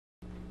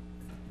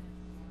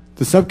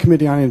The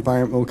Subcommittee on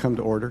Environment will come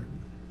to order.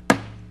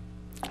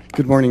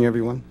 Good morning,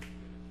 everyone.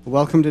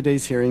 Welcome to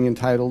today's hearing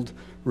entitled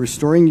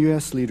Restoring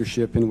U.S.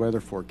 Leadership in Weather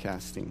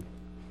Forecasting.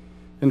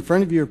 In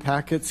front of you are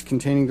packets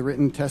containing the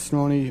written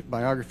testimony,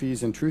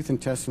 biographies, and truth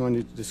and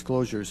testimony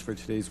disclosures for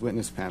today's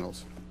witness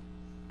panels.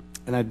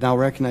 And I'd now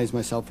recognize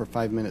myself for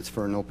 5 minutes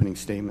for an opening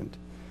statement.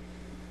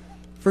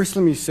 First,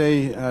 let me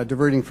say,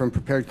 diverting from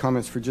prepared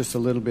comments for just a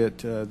little bit,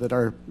 that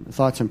our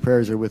thoughts and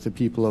prayers are with the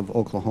people of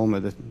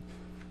Oklahoma.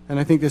 And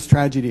I think this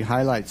tragedy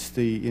highlights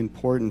the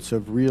importance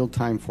of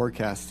real-time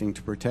forecasting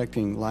to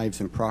protecting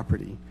lives and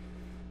property.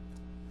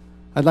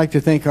 I'd like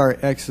to thank our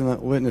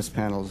excellent witness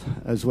panels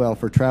as well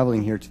for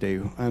traveling here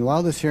today. And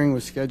while this hearing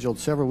was scheduled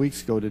several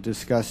weeks ago to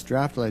discuss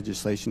draft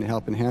legislation to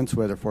help enhance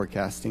weather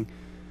forecasting,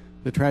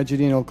 the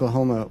tragedy in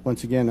Oklahoma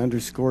once again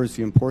underscores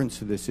the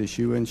importance of this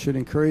issue and should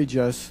encourage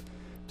us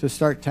to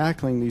start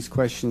tackling these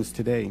questions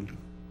today.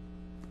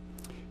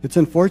 It's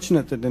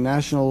unfortunate that the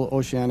National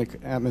Oceanic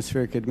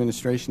Atmospheric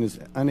Administration is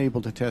unable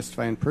to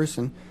testify in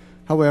person.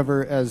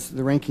 However, as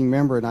the ranking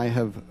member and I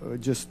have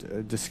just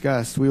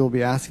discussed, we will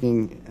be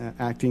asking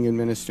Acting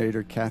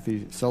Administrator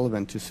Kathy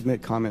Sullivan to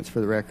submit comments for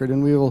the record,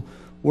 and we will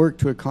work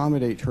to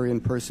accommodate her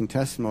in-person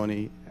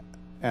testimony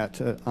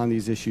on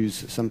these issues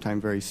sometime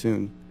very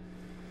soon.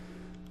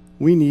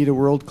 We need a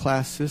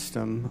world-class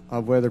system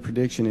of weather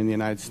prediction in the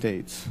United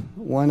States,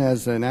 one,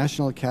 as the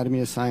National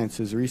Academy of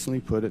Sciences recently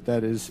put it,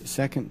 that is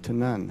second to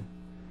none.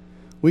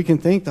 We can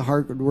thank the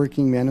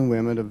hard-working men and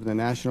women of the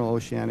National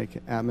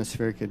Oceanic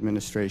Atmospheric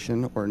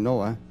Administration, or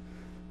NOAA,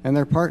 and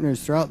their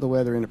partners throughout the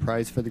weather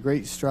enterprise for the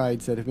great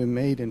strides that have been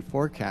made in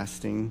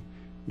forecasting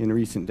in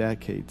recent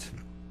decades.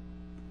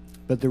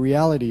 But the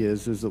reality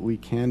is that we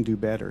can do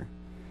better.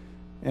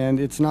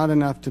 And it's not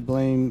enough to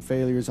blame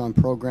failures on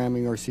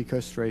programming or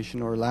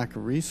sequestration or lack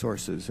of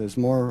resources. As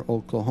more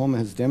Oklahoma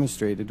has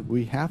demonstrated,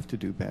 we have to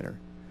do better.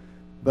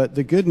 But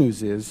the good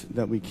news is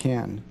that we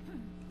can.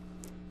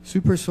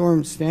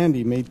 Superstorm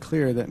Sandy made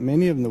clear that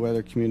many of the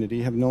weather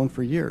community have known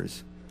for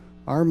years.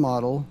 Our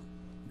model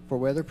for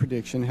weather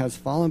prediction has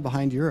fallen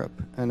behind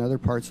Europe and other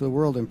parts of the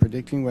world in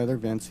predicting weather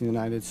events in the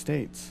United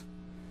States.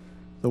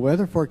 The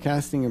Weather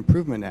Forecasting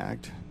Improvement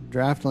Act,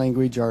 draft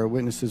language our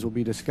witnesses will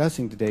be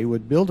discussing today,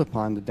 would build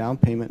upon the down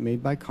payment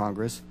made by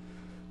Congress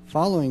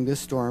following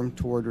this storm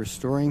toward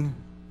restoring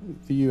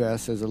the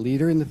U.S. as a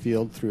leader in the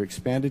field through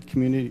expanded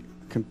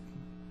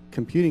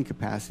computing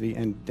capacity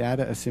and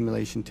data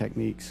assimilation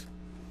techniques.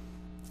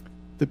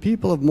 The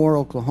people of Moore,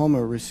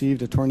 Oklahoma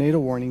received a tornado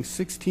warning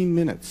 16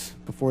 minutes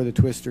before the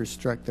twisters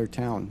struck their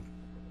town.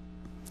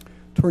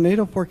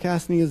 Tornado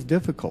forecasting is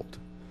difficult,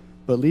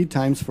 but lead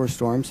times for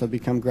storms have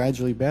become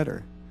gradually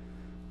better.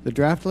 The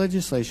draft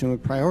legislation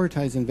would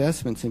prioritize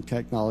investments in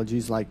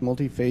technologies like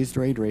multi-phased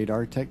array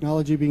radar,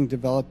 technology being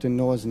developed in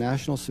NOAA's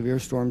National Severe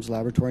Storms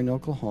Laboratory in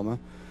Oklahoma,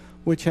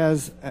 which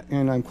has,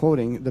 and I'm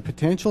quoting, the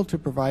potential to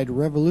provide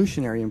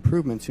revolutionary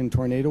improvements in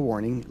tornado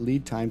warning,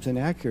 lead times, and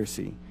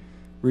accuracy,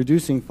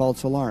 reducing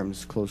false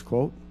alarms, close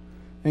quote,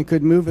 and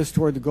could move us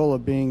toward the goal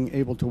of being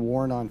able to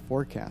warn on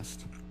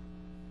forecast.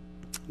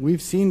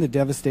 We've seen the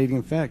devastating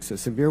effects that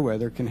severe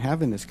weather can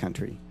have in this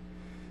country.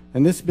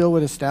 And this bill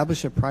would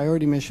establish a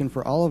priority mission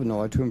for all of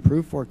NOAA to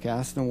improve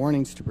forecasts and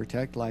warnings to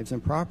protect lives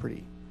and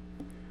property.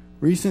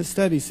 Recent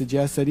studies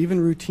suggest that even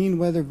routine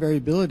weather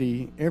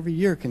variability every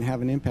year can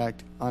have an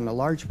impact on a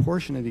large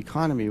portion of the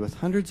economy with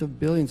hundreds of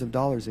billions of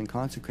dollars in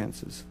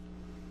consequences.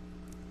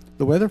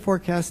 The Weather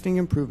Forecasting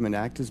Improvement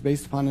Act is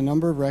based upon a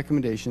number of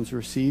recommendations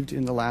received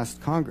in the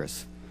last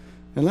Congress.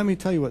 And let me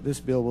tell you what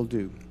this bill will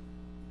do.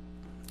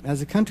 As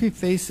the country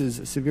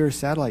faces severe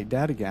satellite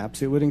data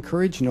gaps, it would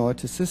encourage NOAA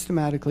to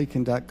systematically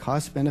conduct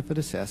cost-benefit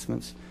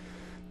assessments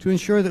to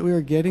ensure that we are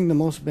getting the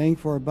most bang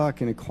for our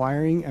buck in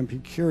acquiring and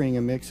procuring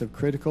a mix of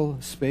critical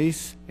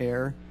space,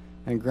 air,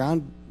 and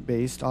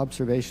ground-based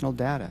observational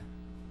data.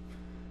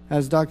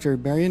 As Dr.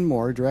 Marion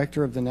Moore,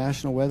 director of the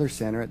National Weather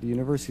Center at the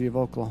University of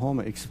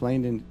Oklahoma,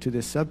 explained to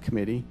this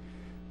subcommittee,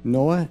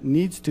 NOAA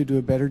needs to do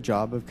a better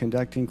job of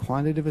conducting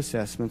quantitative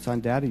assessments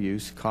on data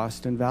use,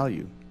 cost, and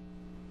value.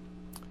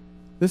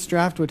 This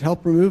draft would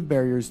help remove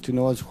barriers to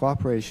NOAA's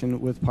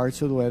cooperation with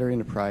parts of the weather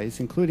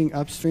enterprise, including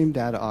upstream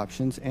data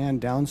options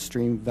and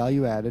downstream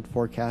value-added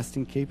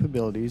forecasting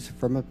capabilities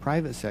from a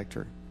private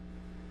sector.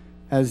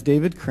 As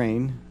David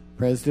Crane,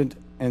 President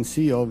and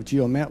CEO of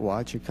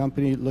GeoMetWatch, a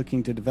company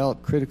looking to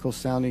develop critical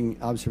sounding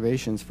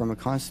observations from a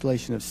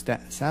constellation of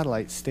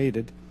satellites,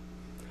 stated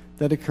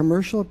that a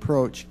commercial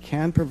approach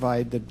can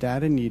provide the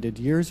data needed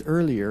years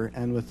earlier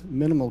and with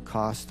minimal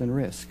cost and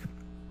risk.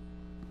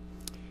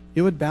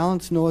 It would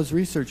balance NOAA's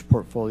research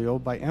portfolio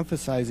by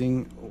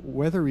emphasizing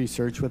weather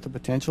research with the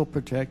potential to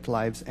protect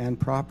lives and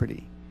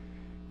property.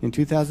 In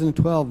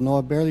 2012,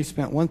 NOAA barely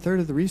spent 1/3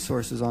 of the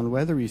resources on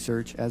weather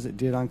research as it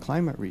did on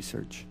climate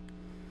research.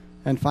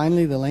 And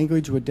finally, the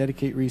language would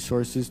dedicate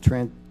resources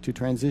to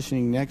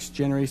transitioning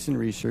next-generation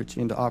research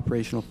into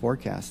operational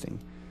forecasting.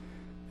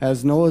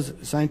 As NOAA's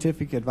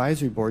Scientific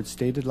Advisory Board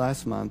stated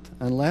last month,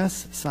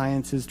 unless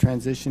science is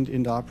transitioned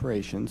into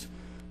operations,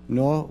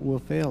 NOAA will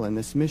fail in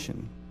this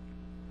mission.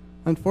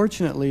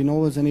 Unfortunately, Noah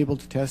was unable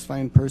to testify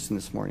in person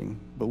this morning,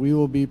 but we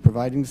will be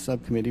providing the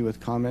subcommittee with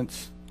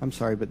comments.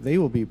 They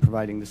will be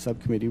providing the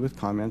subcommittee with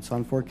comments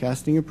on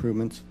forecasting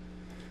improvements,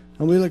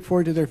 and we look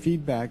forward to their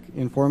feedback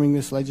informing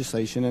this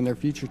legislation and their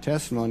future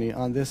testimony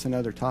on this and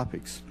other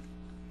topics.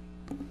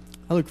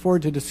 I look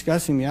forward to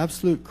discussing the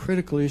absolute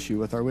critical issue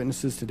with our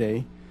witnesses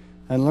today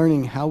and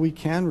learning how we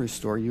can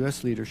restore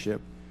U.S.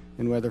 leadership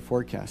in weather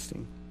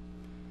forecasting.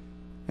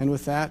 And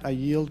with that, I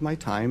yield my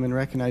time and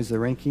recognize the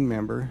ranking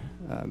member,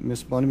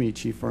 Ms.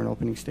 Bonamici, for an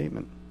opening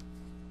statement.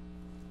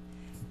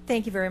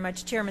 Thank you very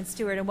much, Chairman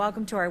Stewart, and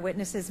welcome to our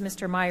witnesses,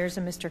 Mr. Myers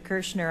and Mr.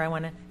 Kirshner. I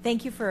want to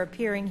thank you for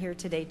appearing here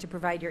today to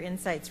provide your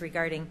insights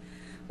regarding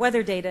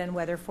weather data and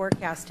weather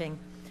forecasting.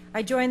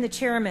 I join the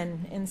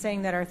chairman in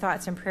saying that our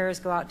thoughts and prayers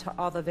go out to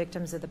all the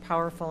victims of the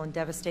powerful and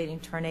devastating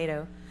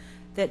tornado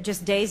that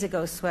just days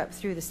ago swept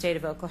through the state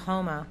of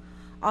Oklahoma.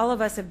 All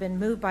of us have been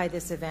moved by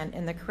this event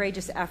and the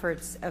courageous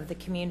efforts of the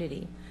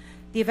community.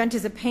 The event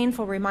is a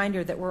painful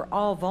reminder that we're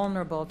all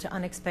vulnerable to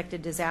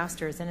unexpected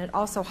disasters, and it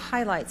also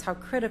highlights how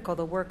critical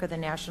the work of the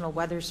National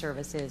Weather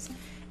Service is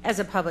as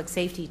a public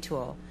safety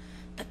tool.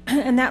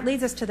 And that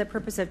leads us to the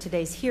purpose of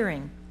today's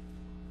hearing.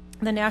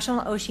 The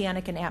National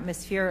Oceanic and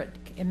Atmospheric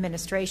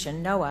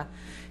Administration, NOAA,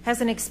 has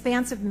an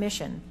expansive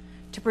mission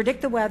to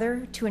predict the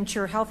weather, to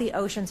ensure healthy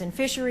oceans and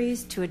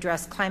fisheries, to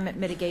address climate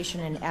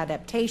mitigation and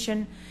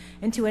adaptation,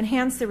 and to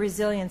enhance the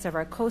resilience of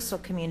our coastal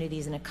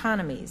communities and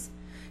economies.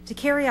 To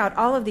carry out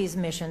all of these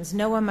missions,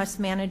 NOAA must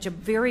manage a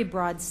very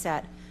broad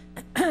set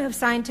of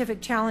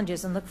scientific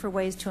challenges and look for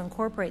ways to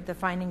incorporate the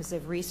findings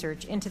of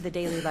research into the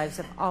daily lives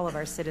of all of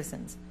our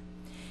citizens.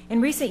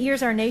 In recent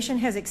years, our nation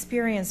has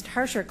experienced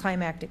harsher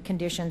climatic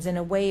conditions in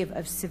a wave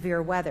of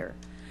severe weather.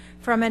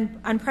 From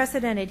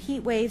unprecedented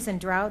heat waves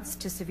and droughts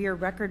to severe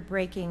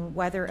record-breaking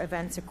weather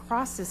events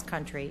across this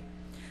country,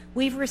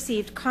 we've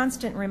received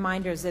constant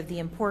reminders of the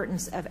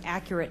importance of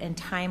accurate and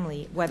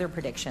timely weather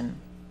prediction.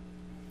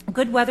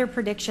 Good weather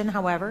prediction,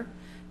 however,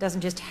 doesn't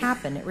just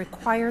happen. It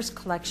requires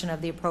collection of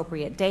the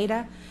appropriate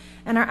data,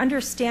 and our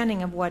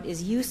understanding of what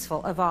is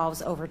useful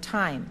evolves over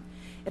time.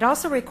 It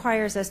also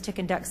requires us to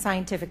conduct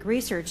scientific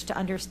research to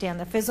understand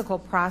the physical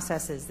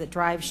processes that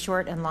drive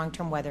short and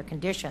long-term weather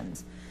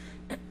conditions.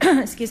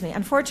 Excuse me.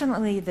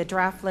 Unfortunately, the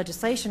draft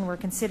legislation we're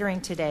considering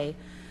today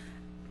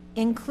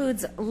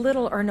includes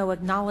little or no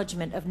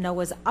acknowledgement of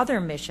NOAA's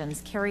other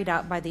missions carried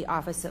out by the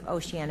Office of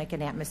Oceanic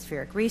and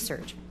Atmospheric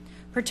Research,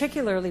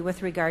 particularly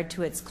with regard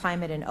to its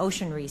climate and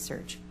ocean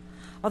research.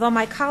 Although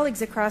my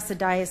colleagues across the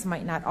dais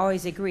might not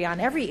always agree on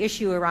every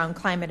issue around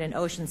climate and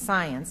ocean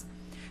science,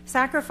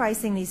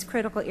 sacrificing these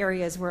critical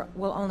areas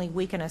will only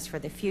weaken us for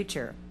the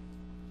future.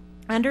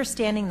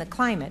 Understanding the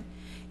climate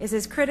is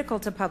as critical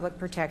to public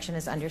protection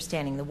as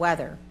understanding the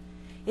weather.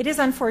 It is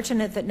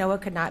unfortunate that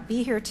NOAA could not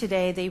be here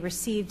today. They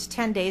received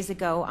 10 days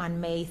ago on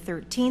May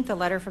 13th a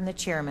letter from the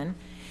chairman.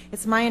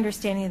 It's my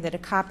understanding that a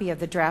copy of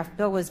the draft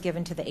bill was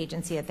given to the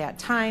agency at that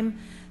time.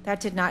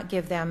 That did not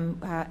give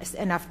them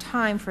enough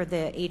time for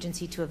the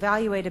agency to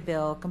evaluate a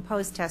bill,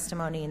 compose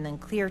testimony, and then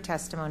clear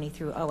testimony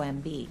through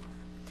OMB.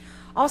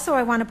 Also,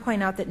 I want to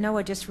point out that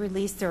NOAA just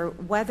released their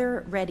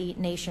Weather Ready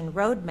Nation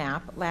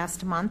Roadmap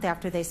last month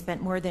after they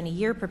spent more than a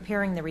year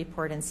preparing the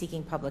report and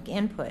seeking public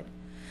input.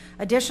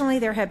 Additionally,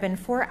 there have been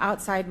 4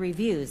 outside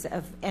reviews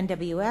of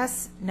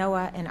NWS,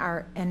 NOAA,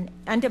 and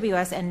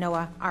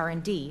NOAA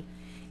R&D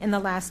in the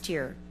last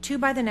year, 2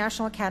 by the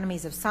National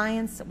Academies of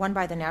Science, 1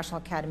 by the National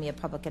Academy of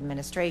Public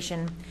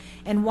Administration,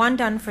 and 1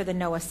 done for the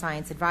NOAA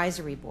Science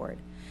Advisory Board.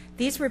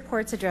 These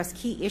reports address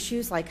key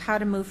issues like how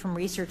to move from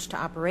research to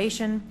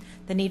operation,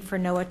 the need for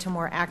NOAA to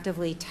more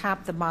actively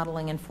tap the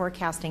modeling and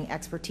forecasting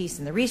expertise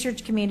in the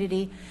research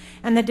community,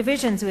 and the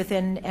divisions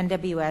within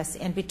NWS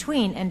and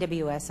between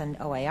NWS and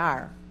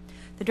OAR.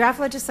 The draft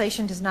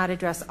legislation does not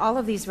address all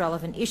of these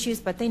relevant issues,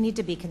 but they need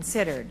to be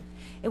considered.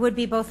 It would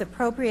be both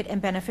appropriate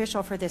and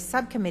beneficial for this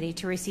subcommittee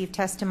to receive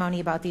testimony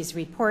about these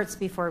reports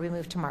before we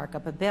move to mark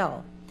up a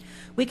bill.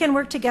 We can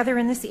work together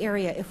in this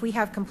area if we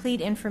have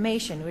complete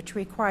information, which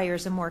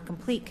requires a more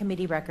complete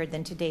committee record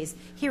than today's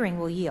hearing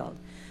will yield.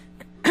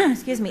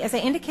 Excuse me. As I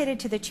indicated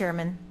to the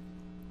chairman,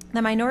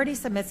 the minority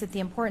submits that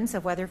the importance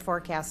of weather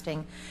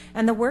forecasting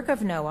and the work of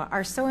NOAA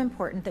are so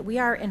important that we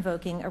are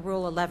invoking a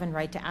Rule 11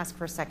 right to ask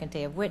for a second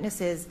day of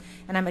witnesses,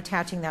 and I'm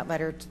attaching that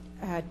letter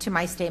to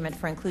my statement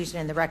for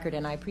inclusion in the record,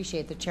 and I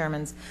appreciate the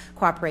chairman's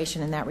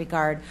cooperation in that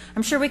regard.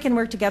 I'm sure we can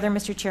work together,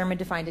 Mr. Chairman,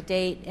 to find a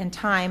date and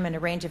time and a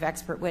range of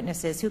expert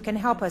witnesses who can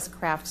help us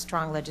craft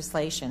strong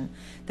legislation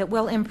that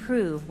will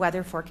improve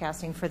weather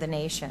forecasting for the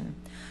nation.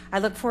 I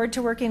look forward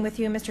to working with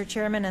you, Mr.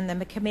 Chairman, and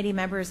the committee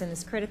members in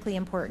this critically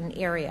important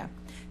area.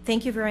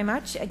 Thank you very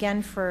much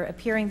again for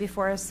appearing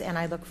before us, and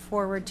I look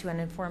forward to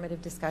an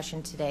informative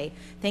discussion today.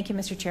 Thank you,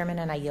 Mr. Chairman,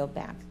 and I yield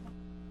back.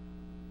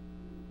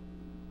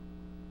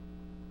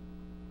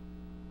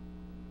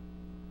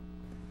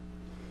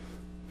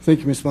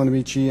 Thank you, Ms.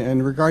 Bonamici.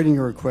 And regarding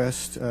your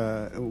request,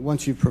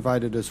 once you've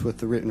provided us with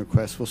the written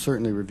request, we'll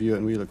certainly review it,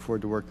 and we look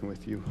forward to working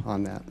with you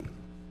on that.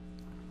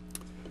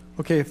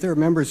 Okay, if there are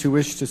members who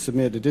wish to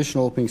submit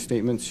additional opening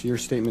statements, your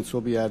statements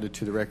will be added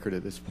to the record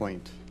at this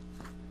point.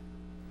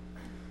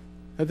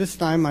 At this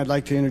time, I'd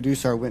like to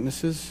introduce our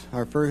witnesses.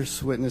 Our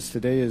first witness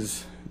today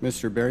is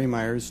Mr. Barry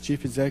Myers,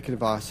 Chief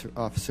Executive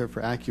Officer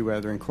for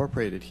AccuWeather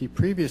Incorporated. He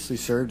previously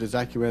served as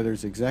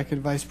AccuWeather's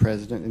Executive Vice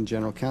President and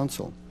General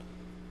Counsel.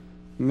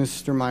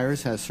 Mr.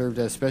 Myers has served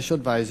as Special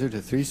Advisor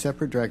to 3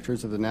 separate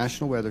directors of the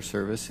National Weather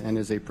Service and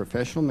is a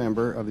professional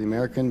member of the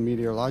American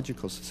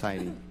Meteorological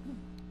Society.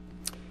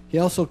 He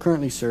also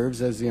currently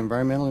serves as the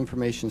Environmental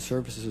Information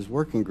Services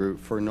Working Group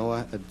for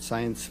NOAA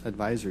Science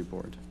Advisory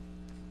Board.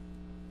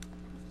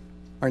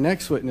 Our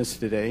next witness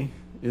today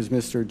is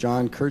Mr.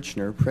 John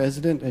Kirchner,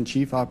 President and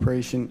Chief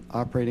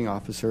Operating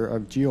Officer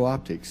of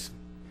GeoOptics.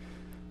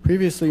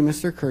 Previously,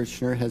 Mr.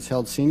 Kirchner has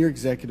held senior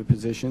executive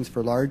positions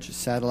for large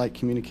satellite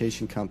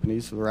communication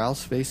companies, Loral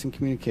Space and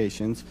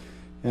Communications,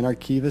 and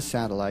Arkiva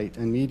Satellite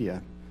and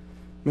Media.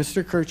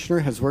 Mr. Kirchner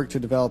has worked to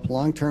develop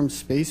long-term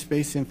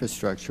space-based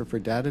infrastructure for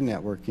data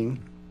networking,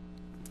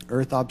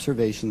 Earth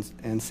observations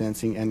and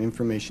sensing, and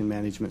information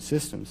management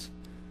systems.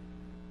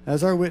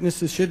 As our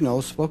witnesses should know,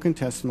 spoken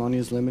testimony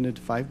is limited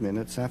to 5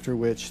 minutes, after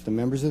which the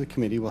members of the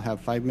committee will have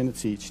 5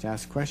 minutes each to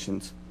ask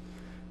questions.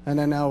 And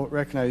I now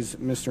recognize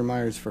Mr.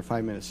 Myers for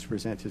 5 minutes to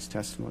present his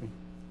testimony.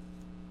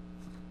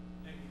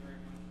 Thank you very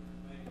much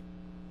for inviting me.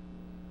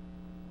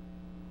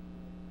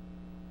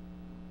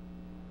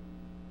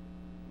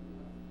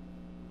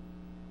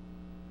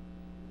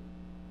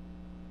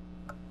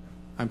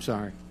 I'm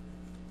sorry.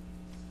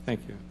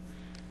 Thank you.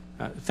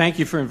 Thank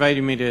you for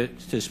inviting me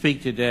to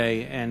speak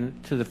today,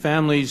 and to the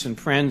families and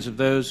friends of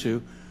those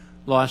who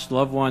lost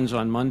loved ones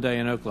on Monday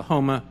in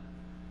Oklahoma,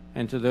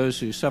 and to those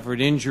who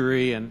suffered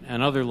injury and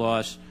other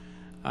loss.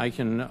 I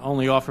can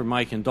only offer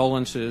my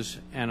condolences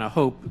and a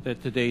hope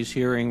that today's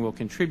hearing will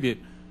contribute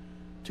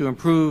to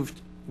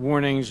improved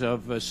warnings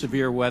of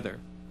severe weather.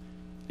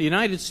 The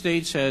United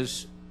States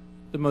has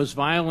the most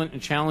violent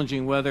and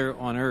challenging weather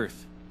on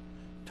Earth.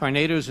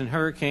 Tornadoes and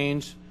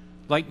hurricanes,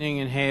 lightning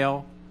and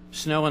hail,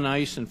 snow and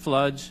ice and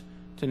floods,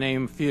 to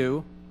name a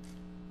few.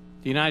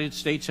 The United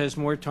States has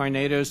more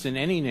tornadoes than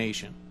any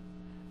nation.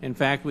 In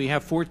fact, we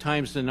have 4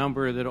 times the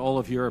number that all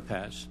of Europe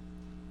has.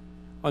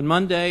 On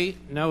Monday,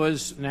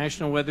 NOAA's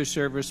National Weather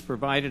Service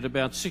provided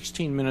about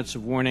 16 minutes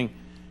of warning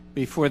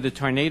before the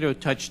tornado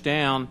touched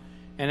down,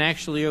 and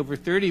actually over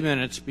 30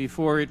 minutes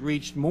before it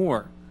reached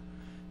more.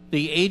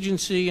 The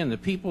agency and the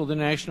people of the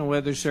National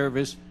Weather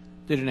Service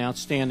did an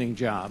outstanding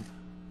job.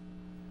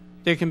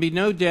 There can be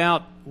no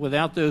doubt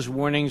without those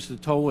warnings the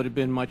toll would have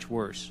been much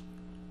worse.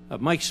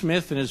 Mike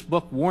Smith, in his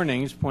book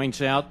Warnings,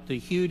 points out the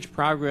huge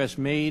progress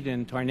made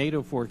in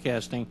tornado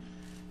forecasting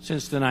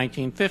since the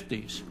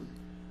 1950s.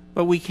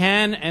 But we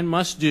can and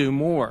must do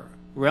more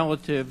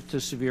relative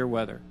to severe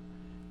weather.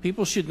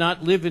 People should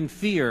not live in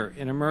fear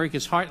in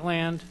America's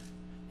heartland,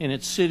 in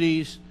its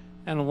cities,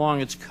 and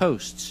along its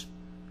coasts.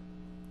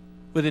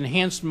 With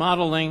enhanced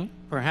modeling,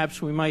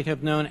 perhaps we might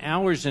have known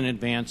hours in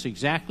advance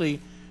exactly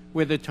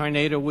where the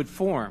tornado would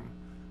form,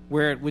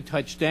 where it would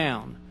touch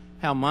down,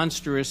 how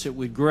monstrous it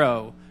would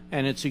grow,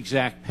 and its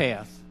exact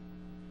path.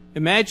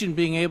 Imagine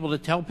being able to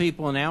tell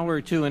people an hour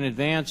or 2 in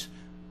advance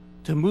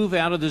to move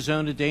out of the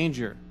zone of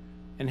danger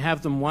and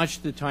have them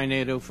watch the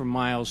tornado from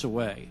miles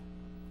away.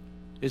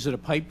 Is it a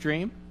pipe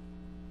dream?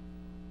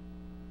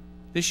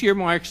 This year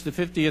marks the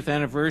 50th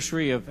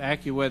anniversary of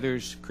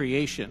AccuWeather's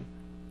creation.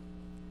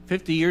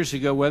 50 years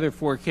ago, weather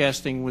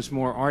forecasting was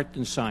more art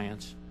than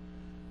science.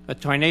 A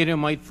tornado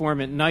might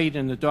form at night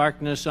in the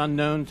darkness,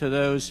 unknown to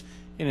those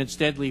in its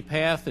deadly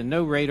path, and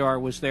no radar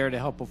was there to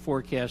help a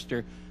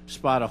forecaster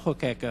spot a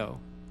hook echo.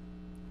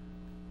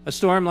 A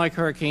storm like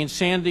Hurricane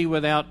Sandy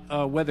without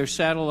a weather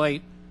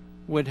satellite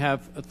would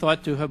have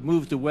thought to have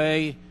moved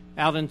away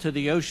out into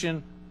the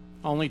ocean,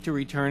 only to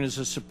return as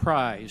a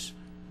surprise,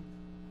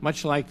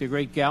 much like the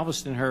great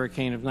Galveston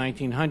hurricane of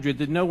 1900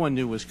 that no one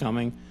knew was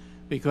coming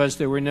because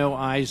there were no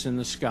eyes in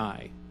the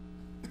sky.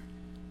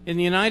 In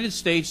the United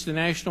States, the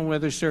National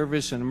Weather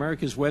Service and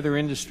America's weather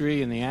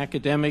industry and the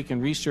academic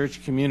and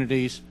research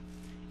communities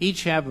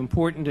each have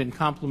important and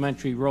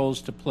complementary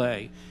roles to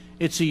play.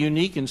 It's a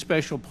unique and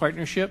special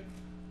partnership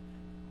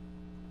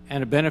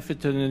and a benefit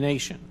to the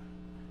nation.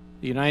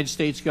 The United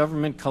States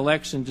government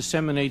collects and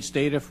disseminates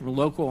data from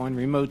local and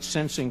remote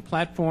sensing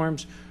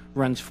platforms,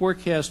 runs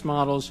forecast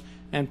models,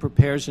 and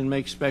prepares and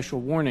makes special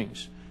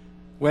warnings.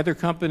 Weather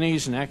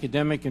companies and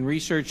academic and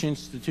research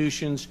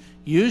institutions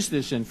use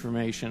this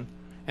information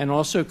and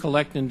also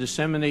collect and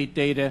disseminate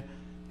data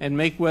and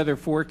make weather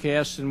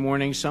forecasts and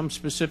warnings, some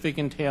specific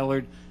and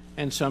tailored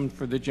and some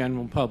for the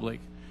general public.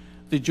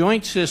 The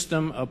joint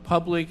system of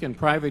public and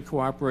private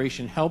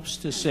cooperation helps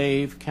to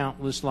save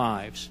countless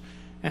lives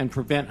and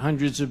prevent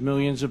hundreds of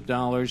millions of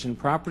dollars in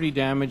property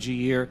damage a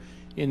year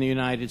in the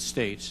United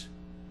States.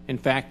 In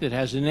fact, it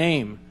has a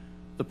name,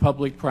 the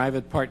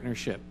Public-Private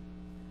Partnership.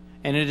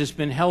 And it has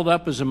been held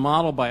up as a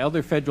model by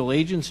other federal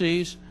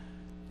agencies,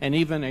 and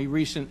even a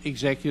recent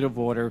executive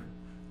order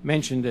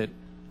mentioned it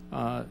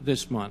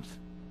this month.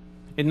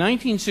 In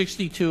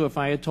 1962, if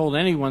I had told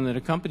anyone that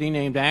a company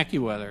named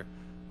AccuWeather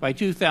By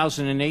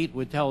 2008,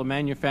 would tell a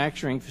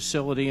manufacturing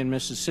facility in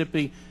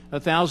Mississippi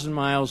 1,000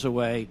 miles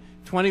away,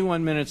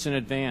 21 minutes in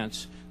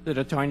advance, that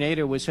a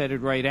tornado was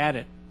headed right at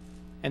it,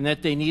 and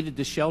that they needed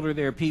to shelter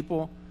their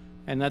people,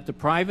 and that the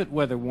private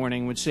weather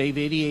warning would save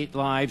 88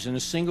 lives in a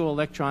single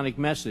electronic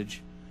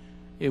message,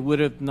 it would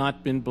have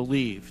not been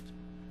believed.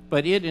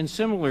 But it and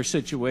similar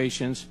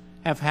situations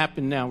have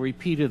happened now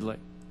repeatedly.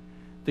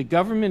 The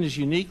government is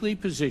uniquely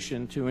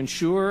positioned to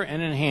ensure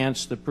and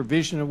enhance the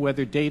provision of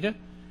weather data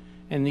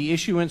and the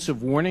issuance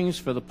of warnings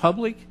for the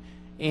public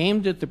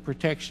aimed at the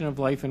protection of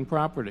life and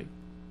property.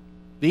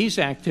 These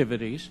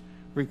activities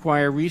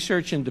require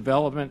research and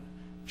development,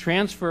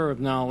 transfer of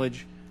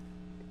knowledge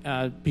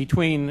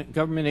between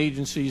government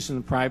agencies and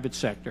the private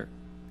sector.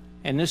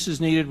 And this is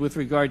needed with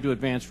regard to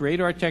advanced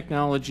radar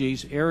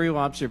technologies, aerial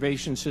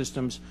observation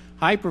systems,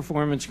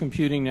 high-performance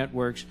computing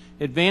networks,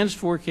 advanced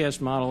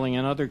forecast modeling,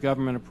 and other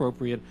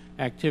government-appropriate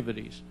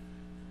activities.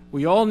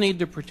 We all need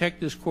to protect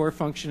this core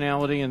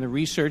functionality and the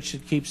research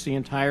that keeps the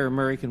entire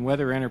American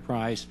weather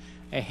enterprise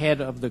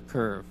ahead of the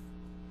curve.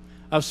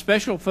 Of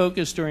special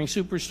focus during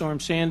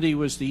Superstorm Sandy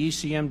was the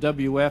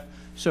ECMWF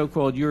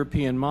so-called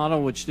European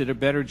model, which did a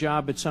better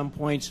job at some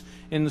points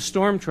in the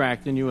storm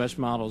track than U.S.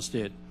 models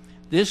did.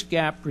 This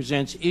gap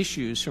presents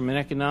issues from an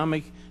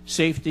economic,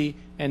 safety,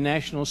 and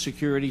national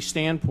security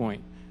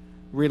standpoint.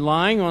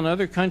 Relying on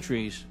other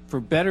countries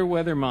for better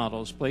weather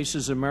models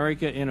places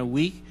America in a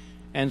weak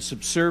and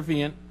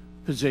subservient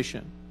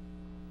position.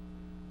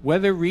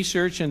 Weather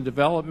research and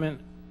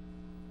development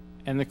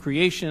and the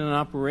creation and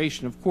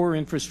operation of core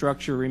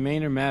infrastructure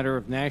remain a matter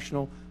of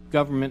national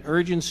government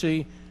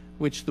urgency,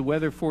 which the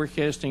Weather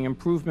Forecasting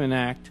Improvement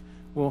Act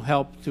will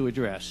help to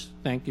address.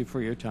 Thank you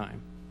for your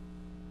time.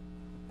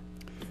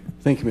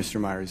 Thank you,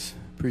 Mr. Myers.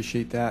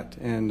 Appreciate that.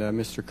 And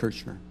Mr.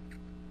 Kirchner.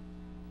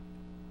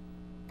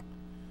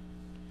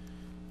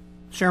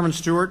 Chairman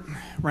Stewart,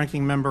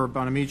 Ranking Member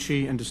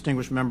Bonamici, and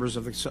distinguished members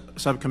of the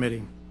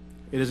subcommittee.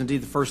 It is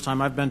indeed the first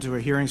time I've been to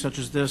a hearing such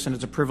as this, and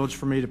it's a privilege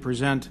for me to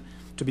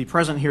be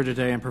present here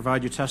today and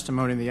provide you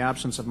testimony in the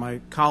absence of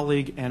my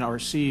colleague and our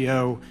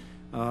CEO,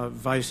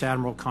 Vice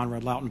Admiral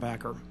Conrad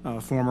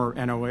Lautenbacher, former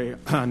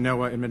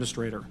NOAA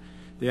administrator.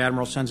 The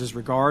Admiral sends his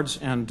regards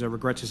and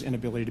regrets his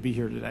inability to be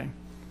here today.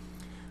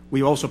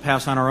 We also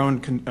pass on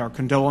our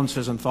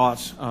condolences and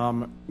thoughts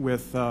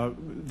with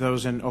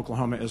those in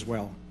Oklahoma as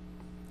well.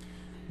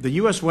 The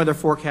U.S. weather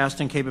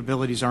forecasting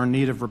capabilities are in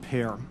need of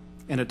repair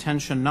and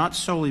attention, not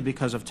solely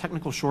because of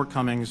technical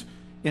shortcomings,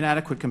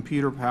 inadequate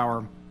computer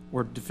power,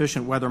 or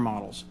deficient weather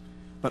models,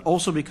 but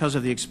also because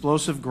of the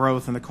explosive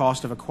growth and the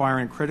cost of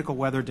acquiring critical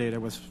weather data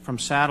from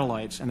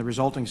satellites and the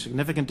resulting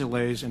significant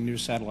delays in new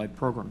satellite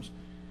programs.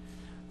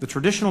 The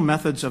traditional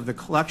methods of the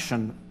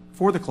collection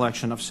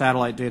of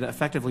satellite data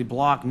effectively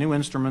block new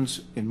instruments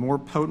in more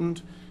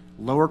potent,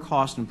 lower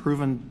cost, and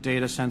proven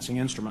data sensing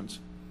instruments.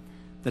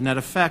 The net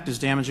effect is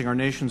damaging our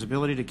nation's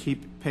ability to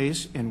keep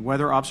pace in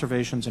weather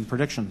observations and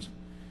predictions.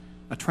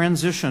 A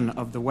transition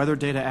of the weather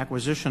data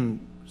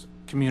acquisition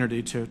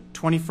community to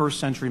 21st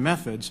century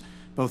methods,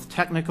 both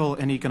technical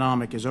and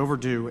economic, is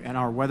overdue, and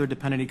our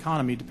weather-dependent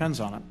economy depends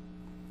on it.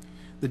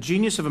 The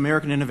genius of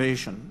American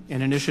innovation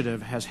and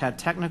initiative has had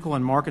technical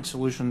and market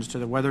solutions to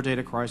the weather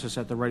data crisis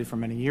at the ready for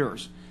many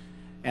years.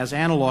 As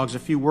analogs, a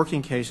few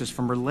working cases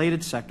from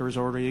related sectors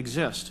already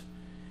exist.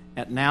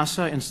 At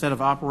NASA, instead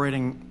of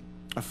operating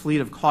a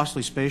fleet of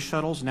costly space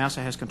shuttles,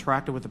 NASA has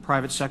contracted with the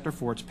private sector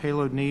for its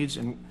payload needs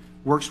and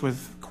works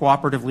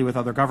cooperatively with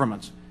other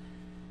governments.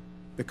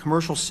 The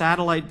commercial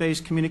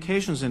satellite-based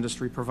communications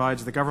industry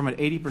provides the government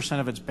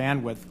 80% of its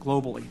bandwidth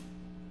globally.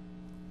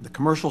 The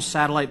commercial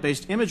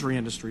satellite-based imagery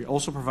industry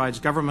also provides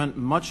government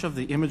much of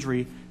the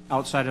imagery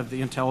outside of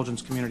the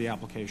intelligence community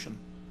application.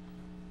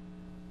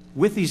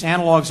 With these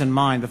analogs in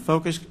mind, the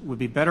focus would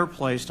be better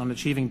placed on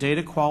achieving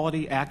data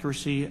quality,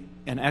 accuracy,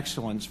 and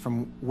excellence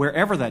from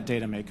wherever that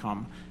data may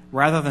come,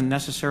 rather than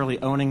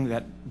necessarily owning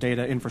that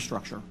data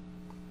infrastructure.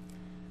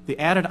 The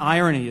added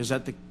irony is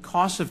that the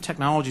costs of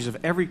technologies of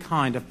every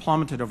kind have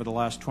plummeted over the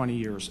last 20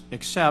 years,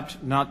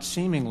 except not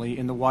seemingly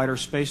in the wider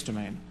space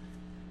domain.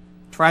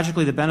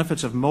 Tragically, the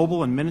benefits of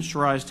mobile and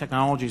miniaturized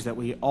technologies that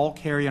we all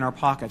carry in our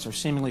pockets are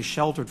seemingly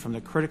sheltered from the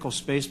critical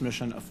space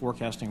mission of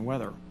forecasting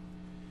weather.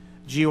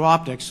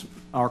 GeoOptics,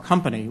 our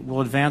company,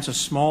 will advance a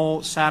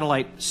small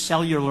satellite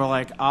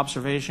cellular-like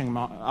observing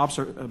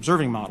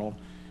model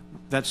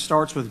that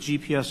starts with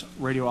GPS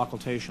radio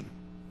occultation.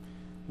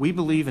 We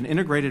believe an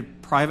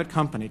integrated private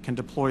company can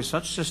deploy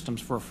such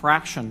systems for a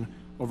fraction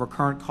over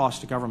current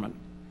cost to government.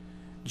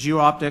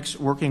 GeoOptics,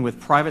 working with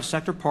private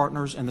sector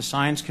partners and the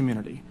science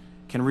community,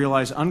 can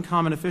realize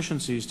uncommon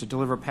efficiencies to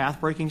deliver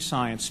path-breaking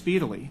science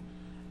speedily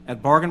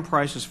at bargain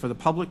prices for the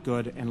public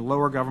good and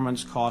lower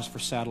government's cost for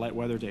satellite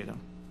weather data.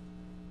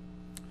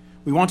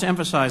 We want to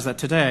emphasize that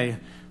today,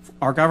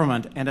 our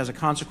government, and as a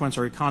consequence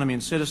our economy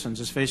and citizens,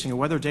 is facing a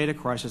weather data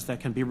crisis that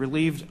can be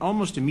relieved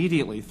almost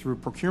immediately through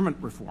procurement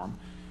reform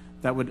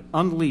that would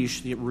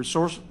unleash the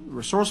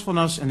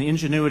resourcefulness and the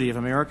ingenuity of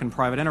American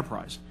private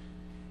enterprise.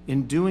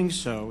 In doing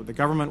so, the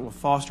government will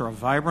foster a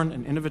vibrant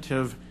and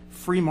innovative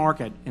free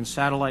market in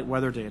satellite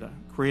weather data,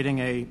 creating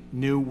a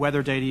new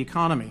weather data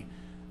economy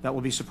that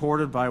will be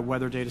supported by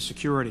weather data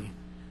security,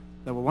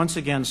 that will once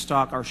again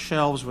stock our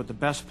shelves with the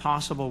best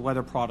possible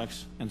weather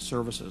products and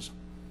services.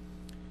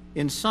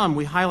 In sum,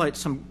 we highlight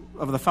some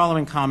of the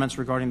following comments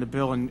regarding the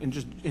bill and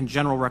just in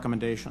general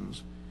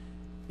recommendations.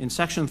 In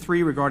Section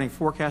 3 regarding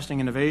forecasting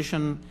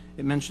innovation,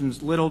 it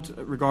mentions little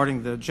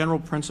regarding the general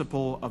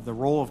principle of the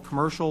role of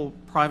commercial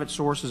private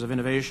sources of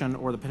innovation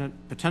or the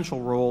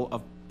potential role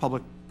of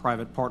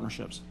public-private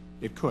partnerships.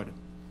 It could.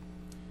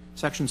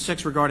 Section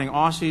 6 regarding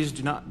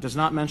OSSEs does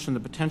not mention the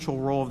potential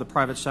role of the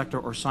private sector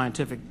or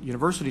scientific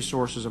university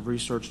sources of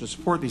research to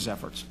support these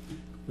efforts,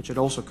 which it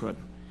also could.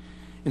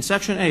 In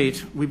Section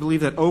 8, we believe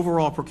that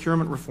overall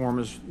procurement reform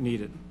is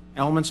needed.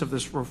 Elements of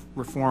this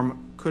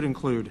reform could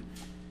include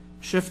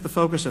shift the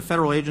focus of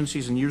federal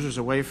agencies and users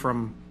away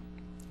from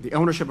the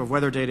ownership of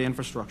weather data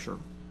infrastructure,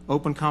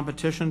 open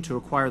competition to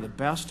acquire the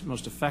best,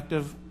 most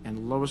effective,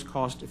 and lowest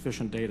cost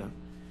efficient data.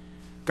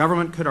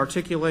 Government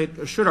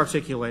should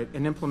articulate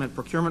and implement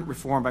procurement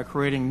reform by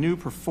creating new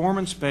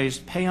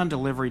performance-based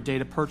pay-on-delivery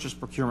data purchase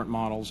procurement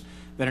models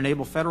that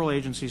enable federal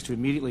agencies to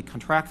immediately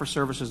contract for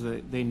services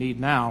that they need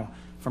now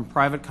from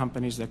private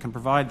companies that can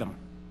provide them.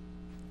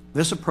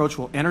 This approach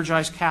will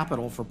energize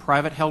capital for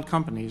private-held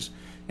companies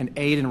and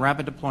aid in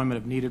rapid deployment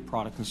of needed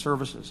products and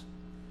services.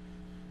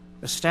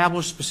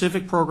 Establish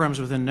specific programs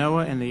within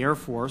NOAA and the Air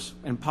Force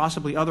and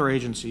possibly other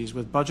agencies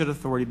with budget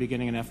authority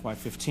beginning in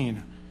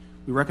FY15.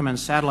 We recommend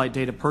satellite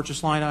data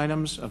purchase line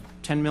items of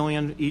 $10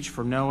 million each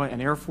for NOAA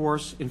and Air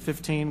Force in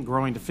 15,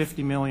 growing to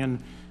 $50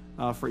 million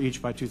for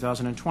each by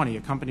 2020,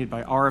 accompanied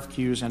by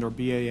RFQs and/or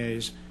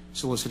BAAs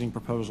soliciting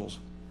proposals.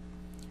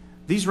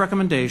 These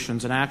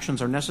recommendations and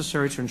actions are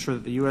necessary to ensure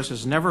that the U.S.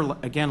 is never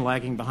again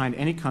lagging behind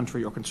any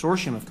country or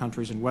consortium of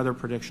countries in weather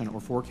prediction or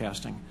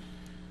forecasting.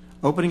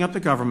 Opening up the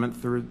government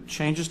through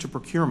changes to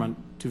procurement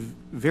to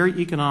very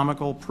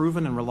economical,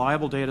 proven, and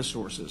reliable data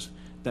sources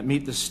that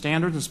meet the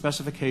standards and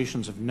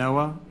specifications of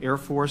NOAA, Air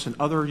Force, and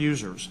other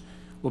users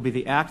will be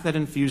the act that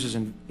infuses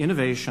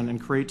innovation and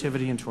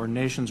creativity into our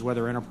nation's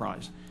weather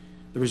enterprise.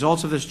 The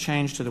results of this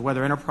change to the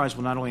weather enterprise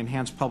will not only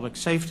enhance public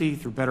safety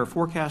through better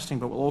forecasting,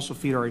 but will also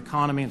feed our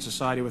economy and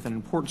society with an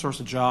important source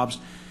of jobs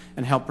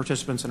and help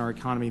participants in our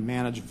economy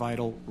manage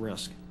vital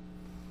risk.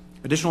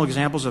 Additional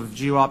examples of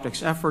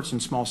GeoOptics efforts in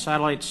small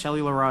satellite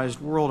cellularized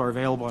world are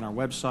available on our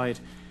website.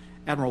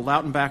 Admiral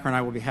Lautenbacher and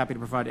I will be happy to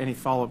provide any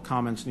follow-up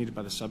comments needed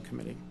by the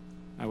subcommittee.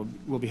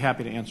 We'll be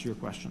happy to answer your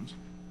questions.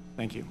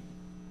 Thank you.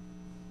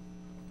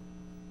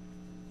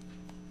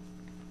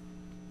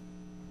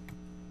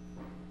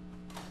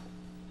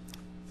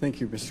 Thank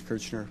you, Mr.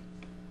 Kirchner.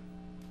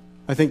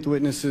 I thank the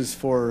witnesses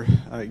for,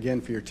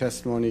 again, for your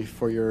testimony,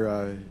 for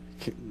your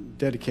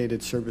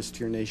dedicated service to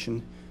your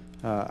nation.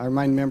 I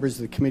remind members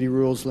the committee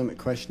rules limit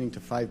questioning to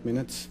 5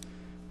 minutes,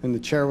 and the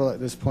chair will at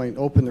this point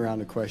open the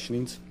round of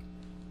questionings.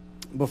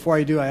 Before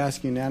I do, I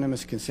ask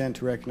unanimous consent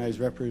to recognize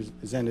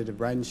Representative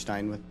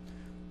Reidenstein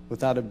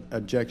without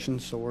objection.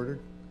 So ordered.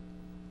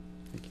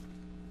 Thank you.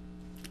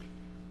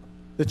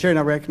 The chair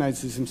now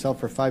recognizes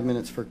himself for 5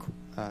 minutes for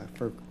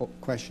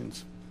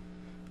questions.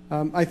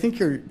 I think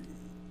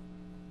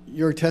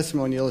your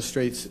testimony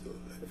illustrates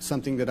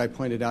something that I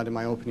pointed out in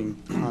my opening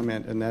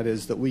comment, and that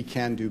is that we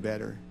can do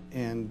better.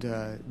 And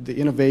the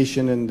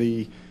innovation and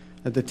the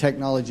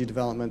technology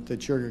development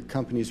that your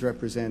companies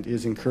represent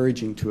is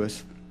encouraging to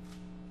us.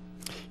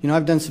 You know,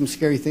 I've done some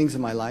scary things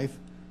in my life.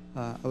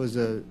 I was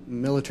a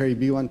military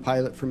B-1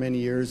 pilot for many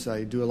years.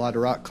 I do a lot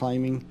of rock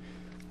climbing.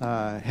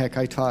 Heck,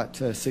 I taught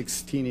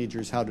 6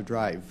 teenagers how to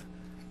drive.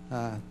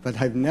 But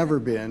I've never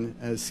been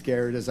as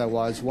scared as I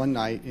was one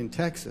night in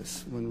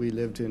Texas when we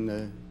lived in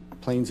the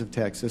plains of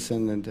Texas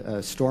and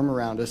a storm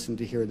around us, and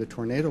to hear the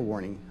tornado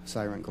warning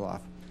siren go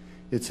off.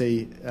 It's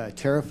a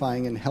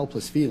terrifying and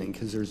helpless feeling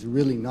because there's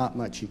really not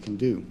much you can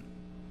do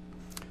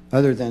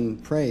other than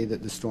pray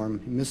that the storm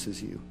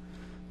misses you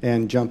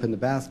and jump in the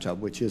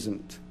bathtub, which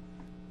isn't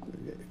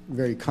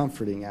very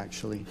comforting,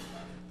 actually.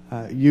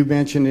 You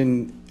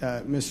mentioned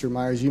Mr.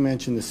 Myers, you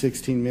mentioned the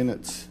 16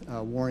 minutes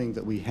warning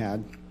that we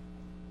had.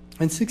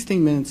 And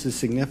 16 minutes is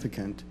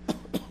significant,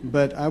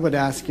 but I would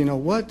ask, you know,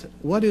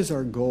 what is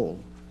our goal?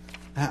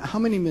 How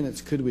many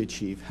minutes could we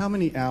achieve? How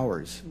many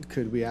hours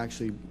could we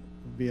actually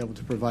be able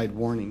to provide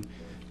warning?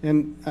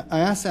 And I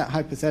ask that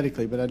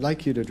hypothetically, but I'd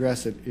like you to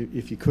address it,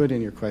 if you could,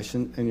 in your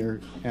question and your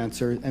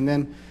answer. And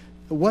then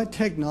what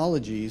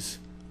technologies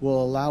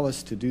will allow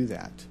us to do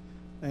that?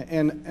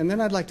 And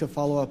then I'd like to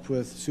follow up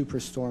with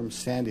Superstorm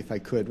Sandy, if I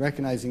could,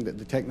 recognizing that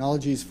the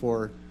technologies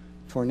for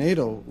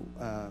tornado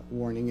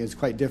warning is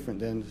quite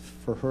different than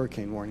for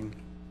hurricane warning.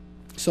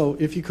 So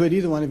if you could,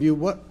 either one of you,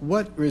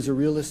 what is a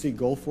realistic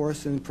goal for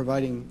us in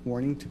providing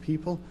warning to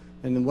people,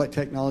 and then what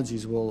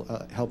technologies will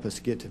help us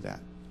get to that?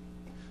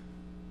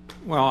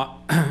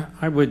 Well,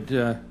 I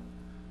would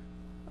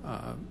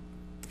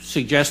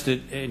suggest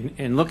that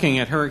in looking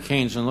at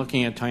hurricanes and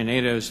looking at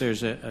tornadoes,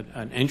 there's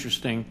an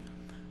interesting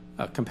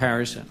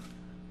comparison.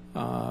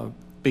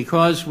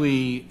 Because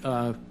we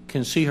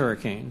can see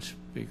hurricanes,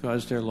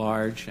 because they're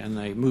large and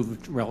they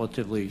move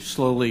relatively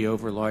slowly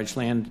over large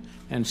land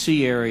and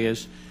sea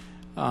areas,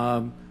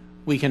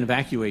 we can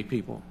evacuate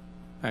people.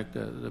 In fact,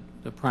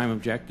 the prime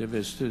objective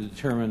is to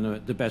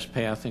determine the best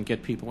path and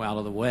get people out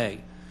of the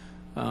way.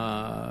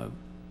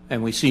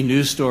 And we see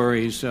news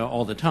stories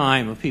all the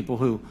time of people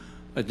who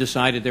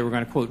decided they were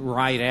going to, quote,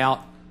 ride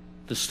out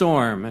the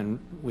storm, and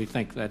we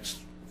think that's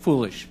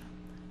foolish.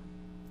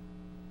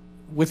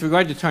 With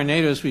regard to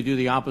tornadoes, we do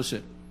the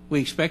opposite. We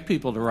expect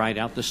people to ride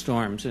out the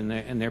storms in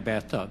their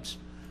bathtubs.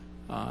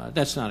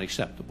 That's not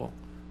acceptable.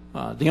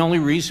 The only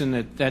reason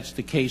that that's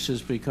the case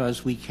is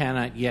because we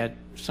cannot yet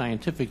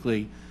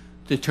scientifically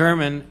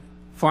determine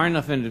far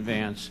enough in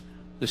advance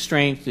the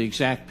strength, the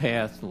exact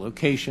path, the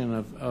location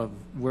of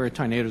where a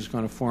tornado is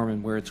going to form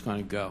and where it's going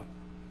to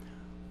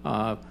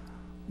go.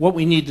 What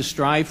we need to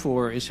strive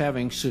for is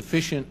having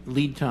sufficient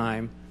lead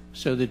time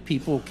so that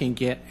people can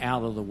get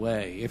out of the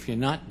way. If you're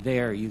not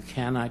there, you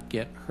cannot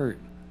get hurt.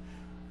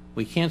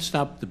 We can't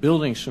stop the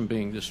buildings from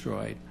being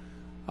destroyed.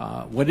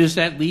 What is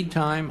that lead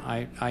time?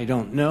 I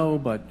don't know,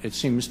 but it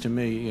seems to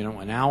me,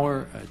 an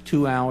hour,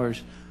 2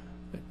 hours,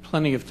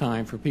 plenty of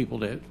time for people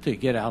to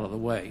get out of the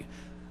way.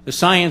 The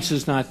science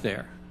is not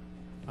there.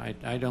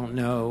 I don't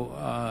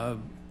know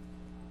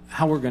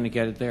how we're going to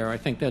get it there. I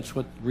think that's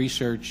what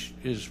research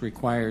is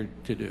required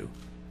to do.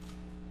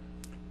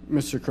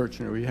 Mr.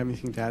 Kirchner, do you have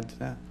anything to add to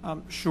that?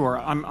 Sure.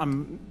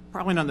 I'm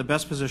probably not in the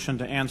best position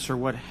to answer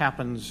what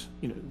happens,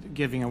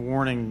 giving a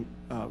warning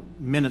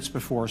minutes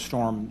before a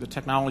storm. The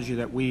technology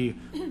that we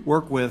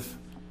work with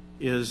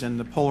is in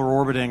the polar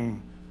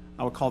orbiting,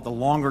 I would call it the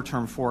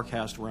longer-term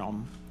forecast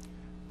realm.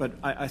 But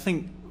I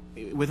think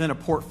within a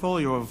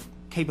portfolio of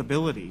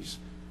capabilities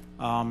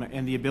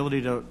and the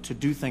ability to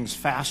do things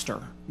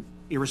faster,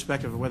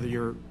 irrespective of whether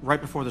you're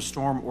right before the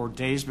storm or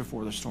days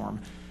before the storm,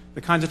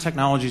 the kinds of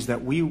technologies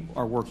that we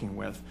are working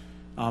with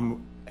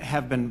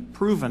have been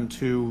proven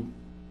to,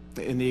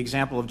 in the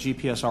example of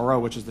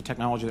GPSRO, which is the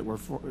technology that we're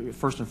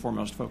first and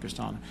foremost focused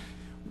on,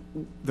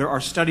 there are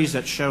studies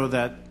that show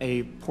that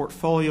a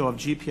portfolio of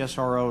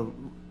GPSRO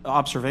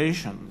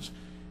observations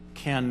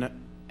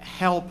can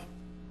help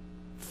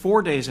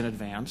 4 days in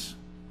advance.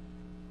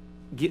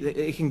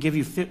 It can give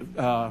you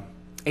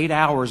 8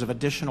 hours of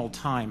additional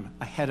time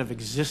ahead of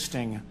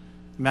existing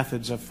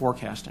methods of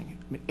forecasting.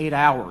 8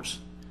 hours.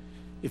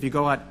 If you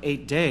go out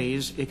 8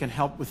 days, it can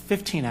help with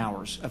 15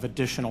 hours of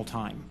additional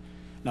time.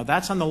 Now,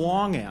 that's on the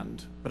long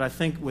end, but I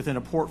think within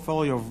a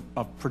portfolio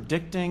of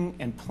predicting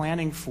and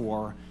planning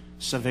for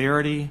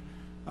severity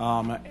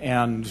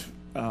and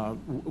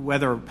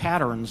weather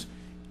patterns,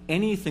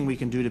 anything we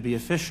can do to be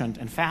efficient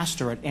and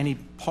faster at any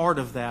part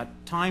of that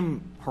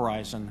time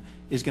horizon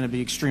is going to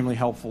be extremely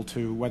helpful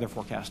to weather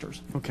forecasters.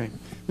 Okay.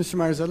 Mr.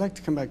 Myers, I'd like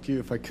to come back to you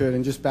if I could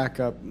and just back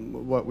up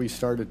what we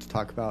started to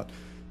talk about.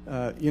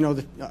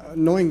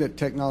 Knowing that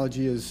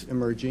technology is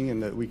emerging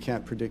and that we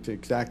can't predict it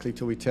exactly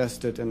till we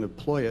test it and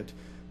deploy it,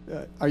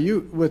 are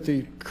you, with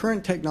the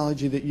current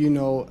technology that you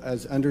know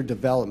as under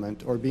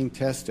development or being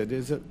tested,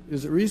 is it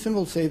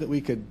reasonable to say that we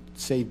could,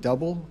 say,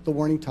 double the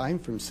warning time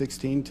from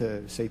 16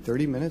 to, say,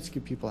 30 minutes,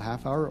 give people a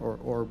half hour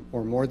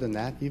or more than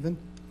that even?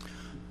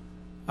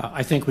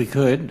 I think we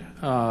could.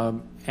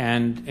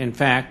 And, in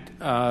fact,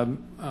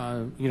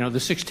 the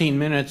 16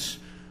 minutes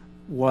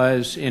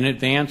was in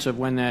advance of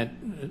when that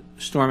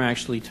storm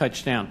actually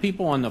touched down.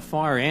 People on the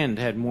far end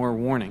had more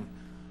warning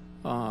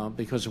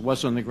because it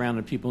was on the ground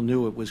and people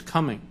knew it was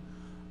coming.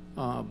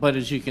 But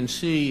as you can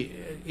see,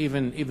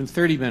 even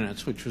 30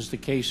 minutes, which was the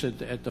case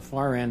at the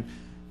far end,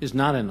 is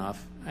not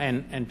enough,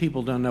 and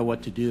people don't know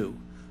what to do.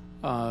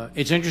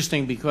 It's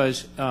interesting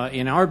because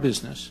in our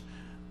business,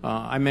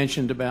 I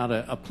mentioned about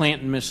a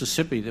plant in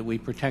Mississippi that we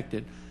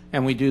protected,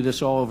 and we do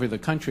this all over the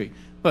country.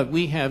 But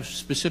we have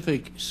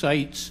specific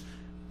sites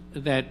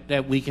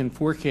that we can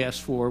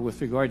forecast for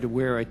with regard to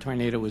where a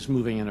tornado is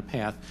moving in a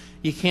path.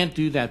 You can't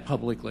do that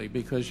publicly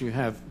because you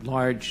have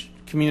large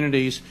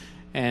communities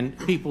and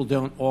people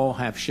don't all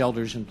have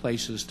shelters and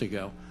places to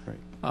go.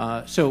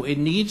 Right. So it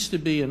needs to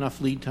be enough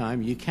lead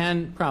time. You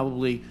can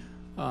probably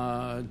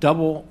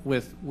double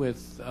with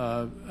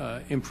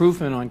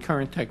improvement on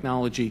current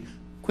technology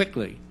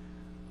quickly.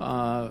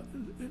 The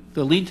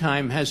lead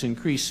time has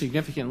increased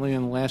significantly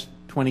in the last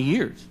 20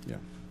 years. Yeah.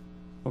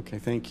 Okay,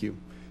 thank you.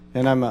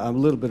 And I'm a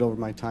little bit over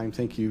my time.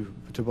 Thank you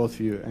to both of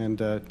you and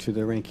to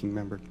the ranking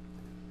member.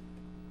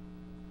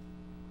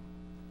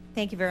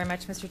 Thank you very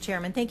much, Mr.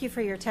 Chairman. Thank you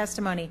for your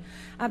testimony.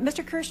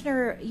 Mr.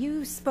 Kirchner,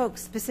 you spoke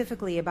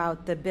specifically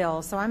about the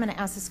bill, so I'm going to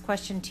ask this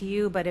question to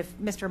you, but if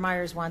Mr.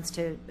 Myers wants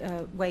to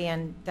weigh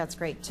in, that's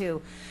great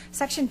too.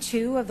 Section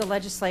 2 of the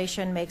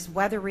legislation makes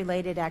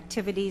weather-related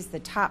activities the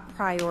top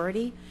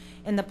priority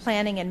in the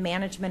planning and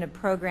management of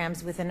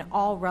programs within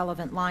all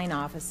relevant line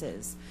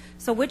offices.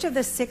 So which of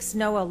the 6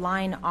 NOAA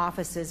line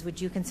offices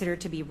would you consider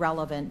to be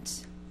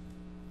relevant?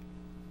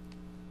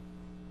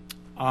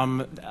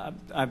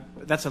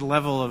 That's a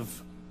level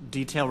of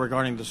detail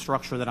regarding the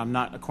structure that I'm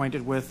not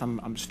acquainted with.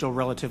 I'm still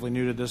relatively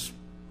new to this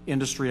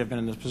industry. I've been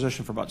in this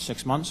position for about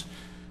 6 months.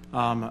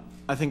 I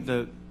think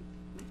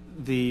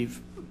the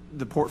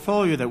the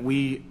portfolio that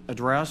we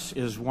address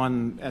is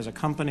one, as a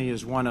company,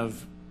 is one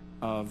of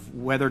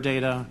weather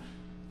data,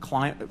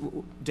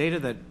 data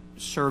that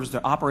serves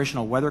the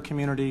operational weather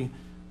community,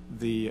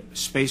 the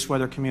space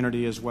weather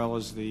community, as well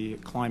as the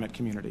climate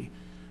community.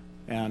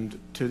 And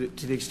to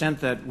the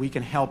extent that we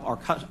can help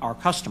our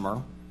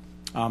customer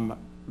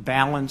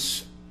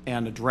balance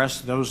and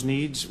address those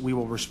needs, we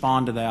will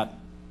respond to that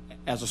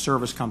as a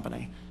service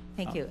company.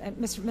 Thank you.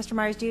 Mr.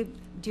 Myers, do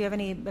you have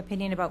any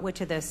opinion about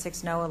which of the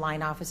 6 NOAA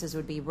line offices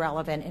would be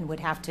relevant and would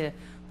have to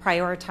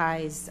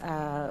prioritize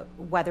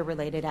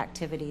weather-related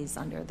activities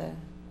under the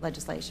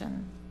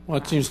legislation? Well,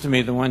 it seems to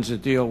me the ones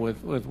that deal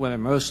with weather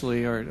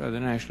mostly are the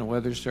National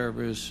Weather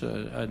Service,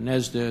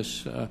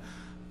 NESDIS,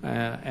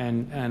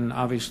 and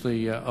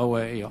obviously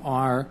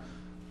OAR.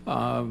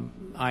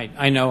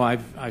 I know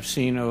I've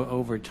seen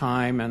over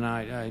time, and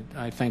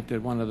I think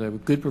that one of the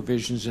good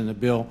provisions in the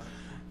bill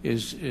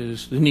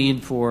is the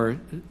need for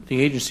the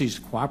agencies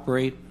to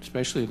cooperate,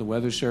 especially the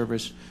Weather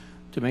Service,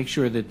 to make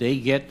sure that they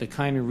get the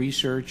kind of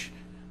research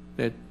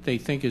that they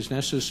think is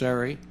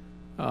necessary,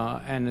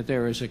 and that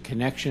there is a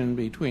connection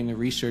between the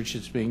research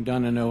that's being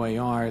done in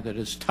OAR that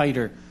is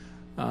tighter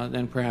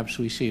than perhaps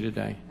we see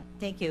today.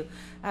 Thank you.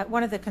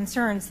 One of the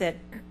concerns that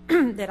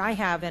that I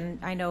have,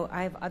 and I know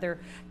I have other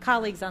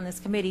colleagues on this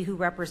committee who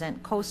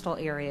represent coastal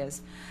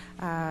areas,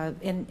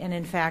 and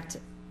in fact,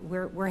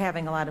 we're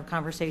having a lot of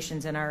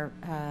conversations in our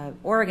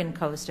Oregon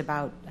coast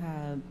about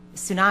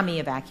tsunami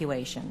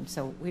evacuation.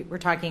 So we're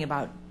talking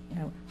about, you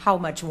know, how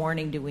much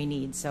warning do we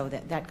need? So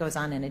that goes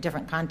on in a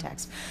different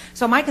context.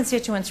 So my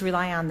constituents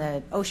rely on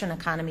the ocean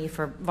economy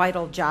for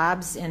vital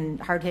jobs in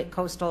hard-hit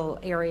coastal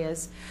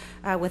areas.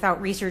 Without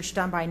research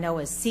done by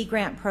NOAA's Sea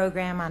Grant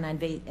program on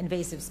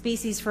invasive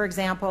species, for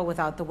example,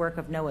 without the work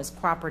of NOAA's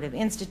cooperative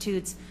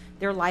institutes,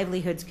 their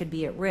livelihoods could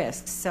be at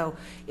risk. So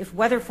if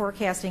weather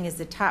forecasting is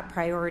the top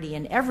priority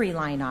in every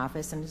line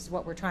office, and this is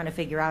what we're trying to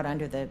figure out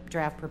under the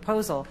draft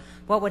proposal,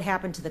 what would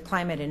happen to the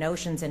climate and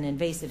oceans and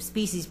invasive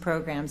species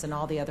programs and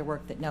all the other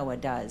work that NOAA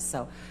does?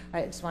 So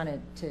I just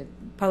wanted to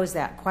pose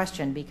that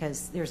question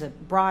because there's a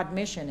broad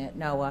mission at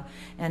NOAA,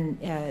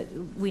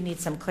 and we need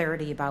some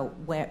clarity about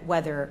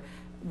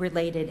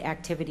weather-related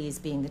activities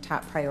being the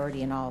top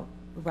priority in all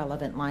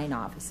relevant line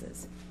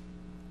offices.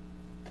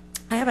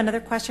 I have another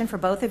question for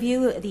both of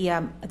you. The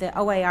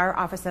OAR,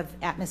 Office of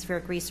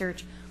Atmospheric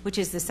Research, which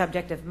is the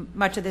subject of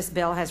much of this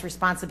bill, has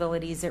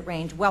responsibilities that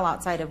range well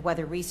outside of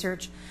weather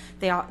research.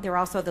 They're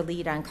also the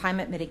lead on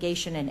climate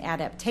mitigation and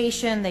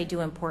adaptation. They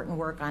do important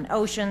work on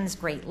oceans,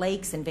 Great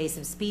Lakes,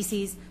 invasive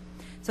species.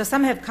 So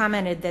some have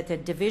commented that the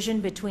division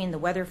between the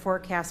weather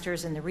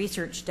forecasters and the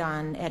research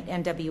done at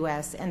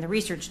NWS and the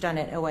research done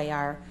at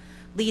OAR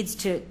leads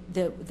to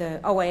the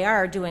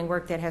OAR doing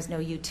work that has no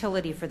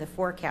utility for the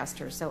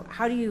forecasters. So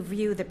how do you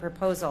view the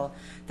proposal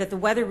that the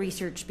weather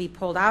research be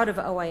pulled out of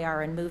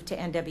OAR and moved to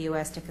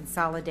NWS to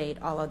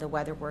consolidate all of the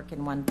weather work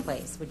in one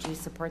place? Would you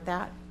support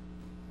that?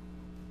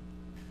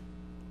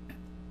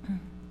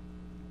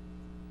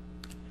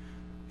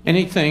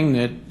 Anything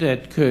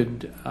that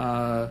could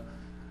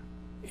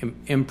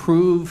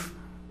improve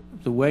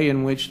the way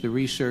in which the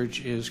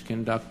research is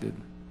conducted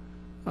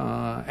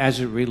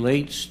as it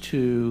relates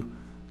to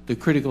the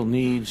critical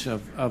needs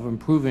of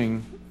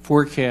improving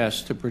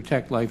forecasts to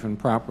protect life and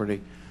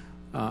property,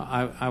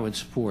 I would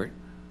support.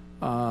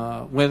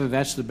 Whether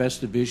that's the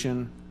best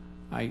division,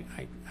 I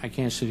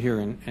can't sit here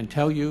and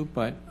tell you,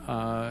 but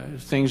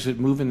things that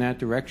move in that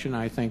direction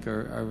I think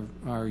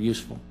are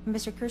useful.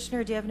 Mr.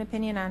 Kirshner, do you have an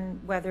opinion on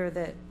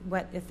whether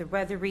if the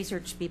weather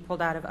research be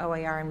pulled out of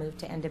OAR and moved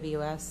to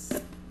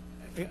NWS?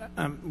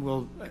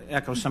 We'll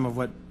echo some of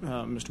what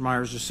Mr.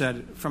 Myers just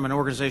said. From an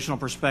organizational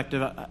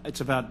perspective,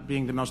 it's about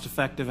being the most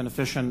effective and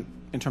efficient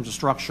in terms of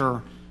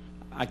structure.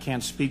 I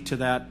can't speak to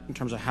that in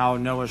terms of how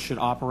NOAA should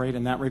operate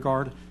in that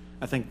regard.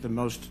 I think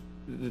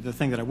the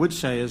thing that I would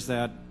say is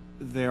that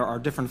there are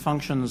different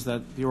functions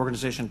that the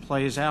organization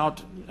plays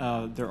out.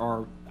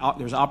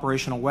 There's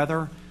operational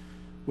weather,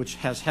 which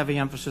has heavy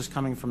emphasis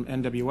coming from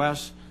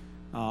NWS.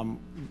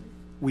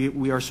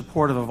 We are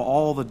supportive of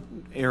all the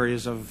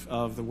areas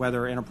of the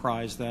weather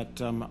enterprise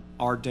that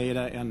our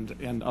data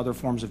and other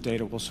forms of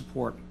data will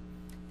support.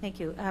 Thank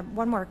you.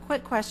 One more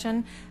quick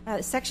question.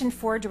 Section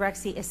 4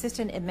 directs the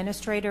Assistant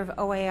Administrator of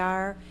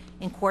OAR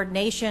in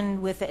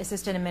coordination with the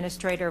Assistant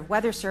Administrator of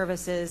Weather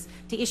Services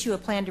to issue a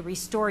plan to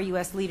restore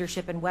U.S.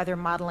 leadership in weather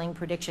modeling,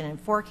 prediction, and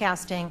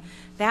forecasting.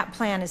 That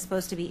plan is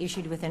supposed to be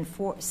issued within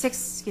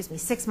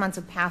 6 months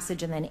of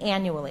passage and then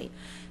annually.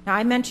 Now,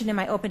 I mentioned in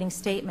my opening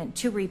statement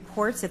 2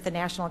 reports that the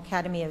National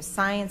Academy of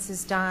Science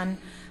has done,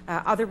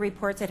 other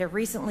reports that have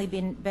recently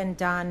been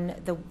done.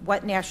 The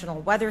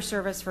National Weather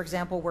Service, for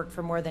example, worked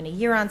for more than a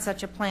year on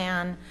such a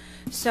plan.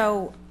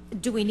 So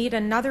do we need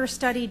another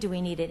study? Do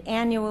we need it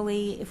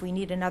annually? If we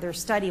need another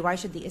study, why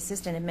should the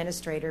Assistant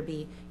Administrator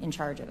be in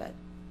charge of it?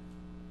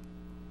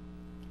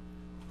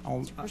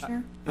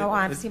 Commissioner?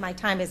 I see my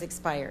time has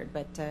expired,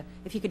 but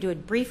if you could do a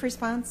brief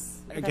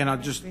response. Again, I'll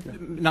just,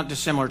 not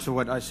dissimilar to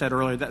what I said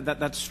earlier,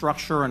 that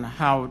structure and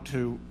how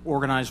to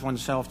organize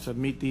oneself to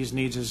meet these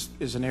needs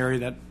is an area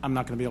that I'm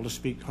not going to be able to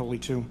speak wholly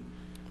to.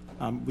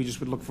 We just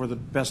would look for the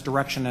best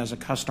direction as a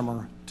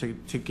customer to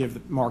give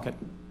the market.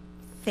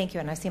 Thank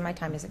you, and I see my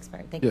time has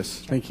expired. Thank you.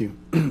 Yes, thank you.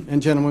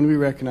 And gentlemen, we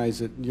recognize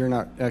that you're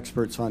not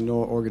experts on no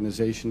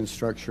organization and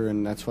structure,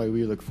 and that's why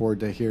we look forward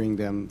to hearing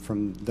them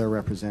from their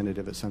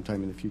representative at some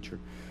time in the future.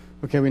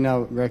 Okay, we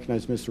now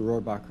recognize Mr.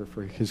 Rohrbacher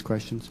for his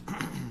questions.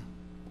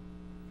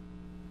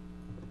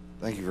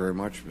 Thank you very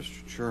much,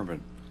 Mr.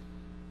 Chairman.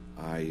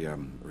 I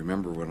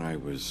remember when I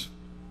was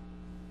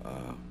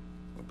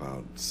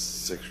about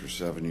 6 or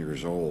 7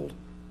 years old,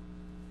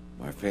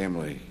 my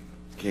family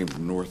came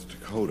from North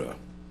Dakota,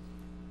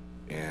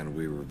 and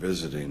we were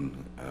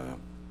visiting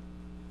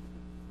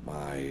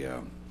my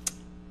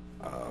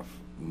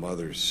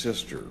mother's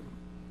sister,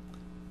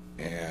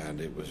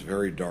 and it was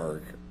very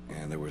dark,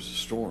 and there was a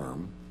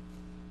storm,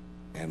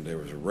 and there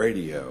was a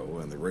radio,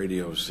 and the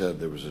radio said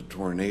there was a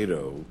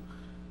tornado,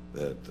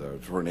 that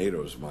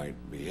tornadoes might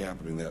be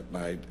happening that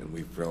night, and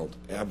we felt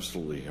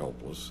absolutely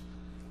helpless.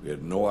 We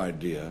had no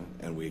idea,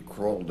 and we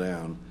crawled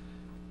down.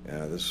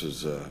 This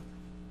was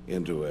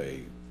into a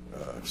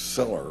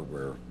cellar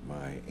where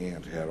my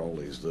aunt had all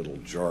these little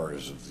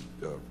jars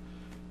of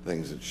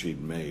things that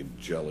she'd made,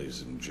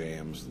 jellies and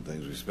jams and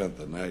things. We spent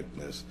the night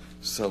in this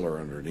cellar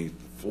underneath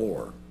the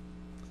floor,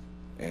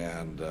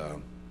 and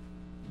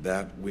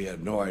that we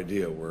had no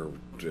idea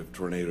if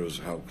tornadoes,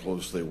 how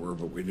close they were,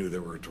 but we knew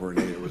there were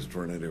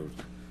tornado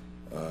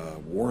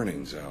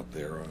warnings out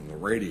there on the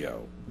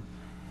radio,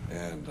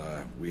 and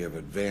we have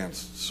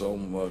advanced so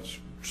much,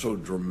 so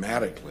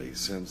dramatically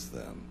since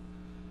then.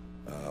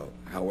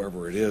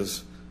 However,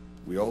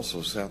 we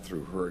also sat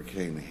through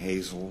Hurricane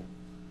Hazel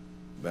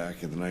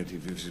back in the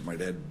 1950s. My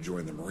dad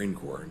joined the Marine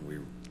Corps, and we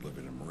lived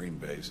in a Marine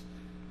base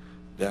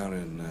down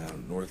in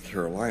North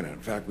Carolina. In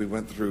fact, we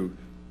went through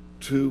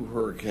 2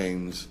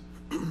 hurricanes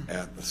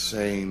at the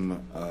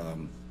same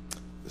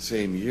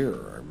year,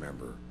 I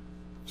remember.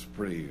 It's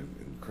pretty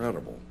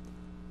incredible.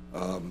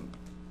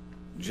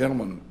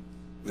 Gentlemen,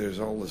 there's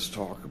all this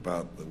talk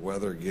about the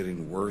weather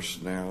getting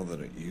worse now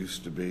than it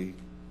used to be.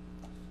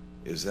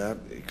 Is that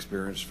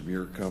experience from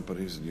your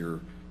companies and your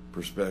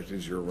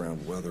perspectives? You're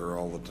around weather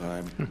all the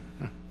time.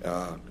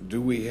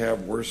 Do we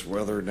have worse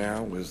weather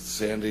now? Is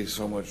Sandy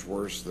so much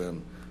worse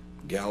than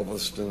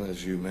Galveston,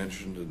 as you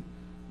mentioned, in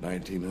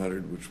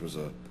 1900, which was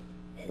a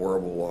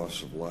horrible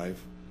loss of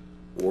life?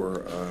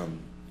 Or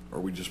are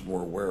we just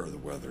more aware of the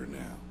weather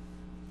now?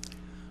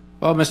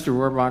 Well, Mr.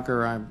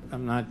 Rohrbacher,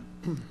 I'm not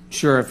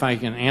sure if I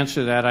can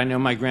answer that. I know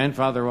my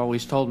grandfather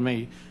always told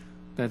me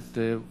that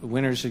the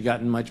winters had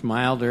gotten much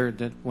milder,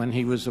 that when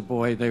he was a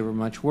boy they were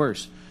much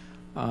worse.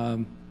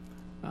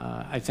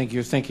 I think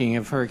you're thinking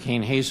of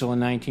Hurricane Hazel in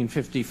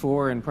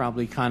 1954 and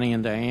probably Connie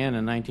and Diane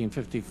in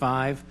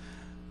 1955.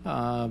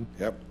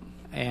 Yep.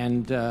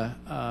 And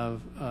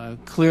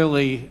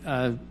clearly,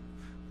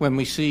 when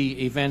we see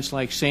events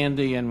like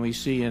Sandy and we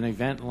see an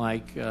event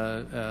like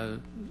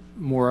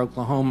Moore,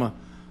 Oklahoma,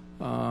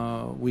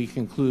 we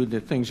conclude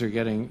that things are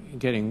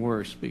getting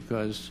worse,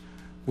 because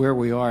where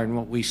we are and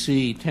what we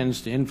see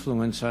tends to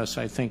influence us,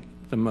 I think,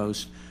 the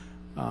most.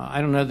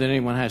 I don't know that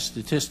anyone has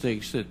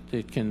statistics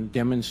that can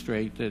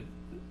demonstrate that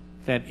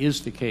that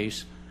is the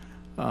case.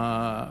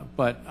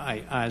 But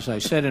as I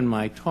said in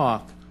my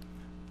talk,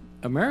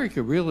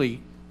 America really,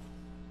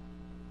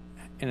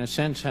 in a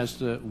sense, has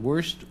the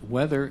worst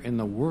weather in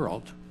the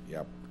world.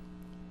 Yep.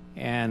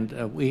 And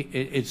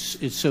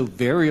it's so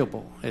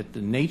variable at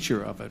the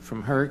nature of it,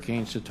 from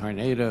hurricanes to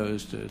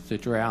tornadoes to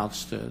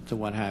droughts to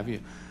what have you.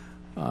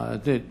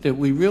 That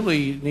we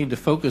really need to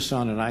focus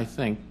on it, I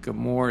think,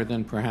 more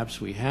than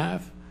perhaps we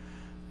have,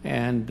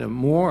 and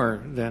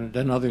more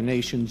than other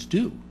nations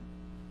do.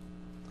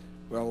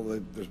 Well,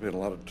 there's been a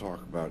lot of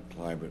talk about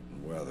climate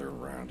and weather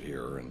around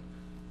here, and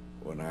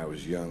when I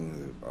was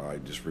young, I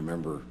just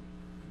remember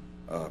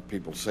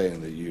people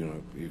saying that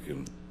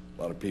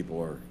a lot of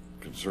people are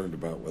concerned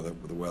about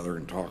the weather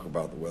and talk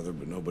about the weather,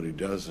 but nobody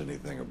does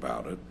anything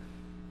about it.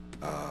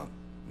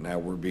 Now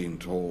we're being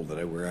told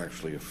that we're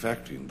actually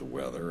affecting the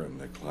weather and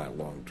the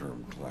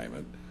long-term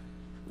climate,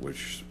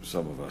 which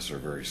some of us are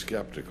very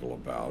skeptical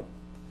about.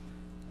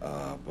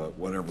 But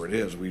whatever it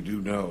is, we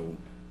do know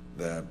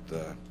that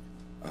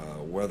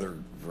weather,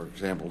 for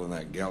example, in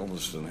that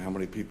Galveston, how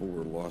many people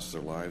lost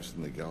their lives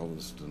in the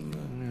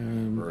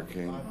Galveston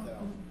hurricane?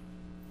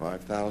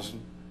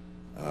 5,000?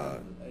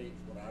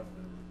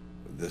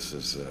 This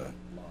is,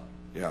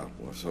 yeah,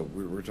 well, so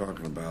we're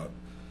talking about.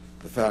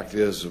 The fact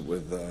is,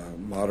 with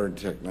modern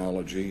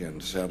technology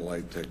and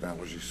satellite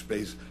technology,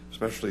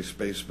 especially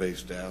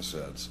space-based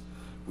assets,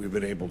 we've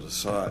been able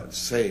to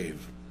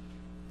save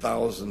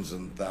thousands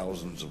and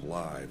thousands of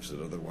lives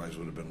that otherwise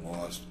would have been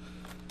lost.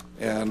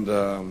 And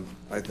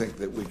I think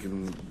that we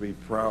can be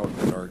proud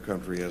that our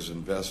country has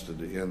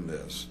invested in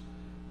this.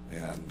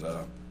 And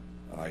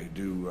I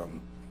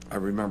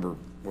remember,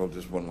 well,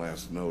 just one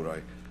last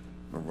note,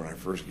 remember when I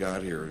first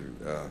got here,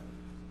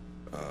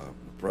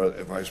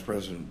 Vice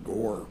President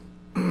Gore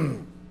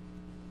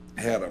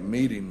had a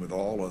meeting with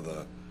all of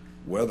the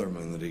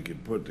weathermen that he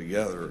could put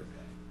together,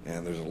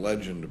 and there's a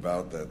legend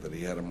about that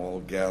he had them all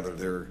gather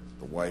there at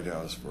the White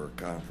House for a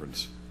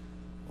conference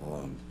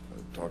on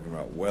talking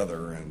about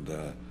weather, and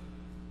the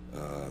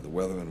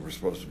weathermen were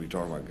supposed to be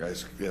talking about,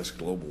 yes,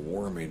 global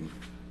warming,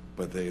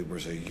 but there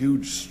was a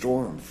huge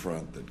storm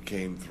front that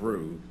came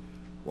through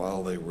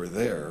while they were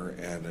there,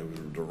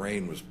 and the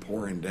rain was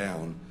pouring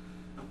down,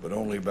 but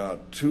only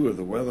about 2 of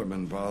the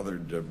weathermen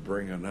bothered to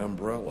bring an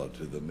umbrella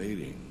to the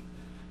meeting.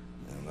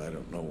 And I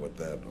don't know what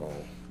that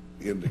all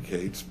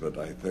indicates, but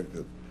I think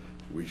that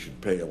we should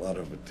pay a lot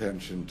of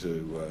attention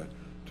to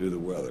the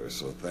weather,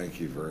 so thank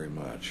you very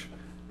much.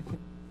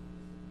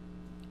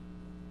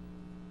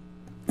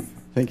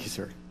 Thank you,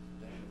 sir.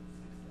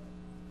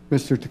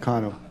 Mr.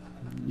 Takano,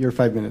 your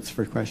 5 minutes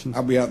for questions.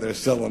 I'll be out there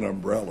selling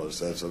umbrellas.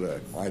 That's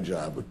my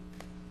job.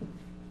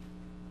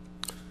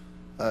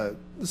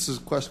 This is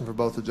a question for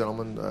both the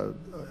gentlemen.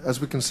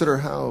 As we consider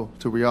how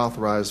to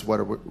reauthorize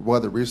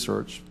weather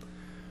research,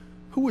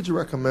 who would you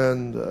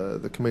recommend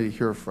the committee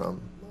hear from?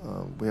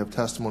 We have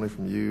testimony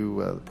from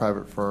you,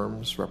 private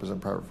firms,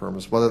 represent private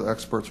firms. What other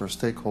experts or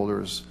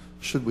stakeholders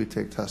should we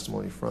take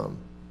testimony from?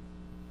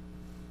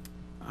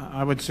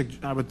 I would think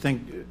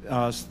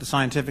the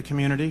scientific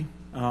community,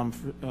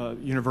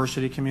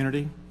 university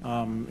community,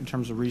 in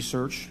terms of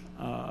research.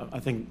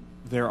 I think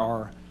there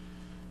are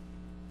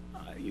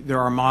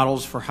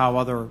models for how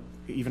other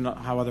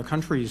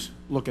countries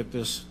look at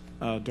this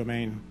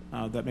domain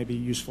that may be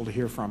useful to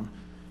hear from.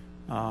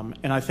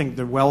 And I think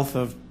the wealth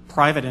of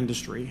private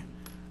industry.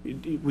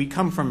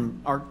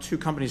 Our 2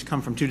 companies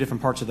come from 2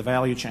 different parts of the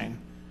value chain.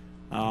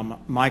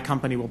 My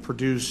company will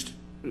produce,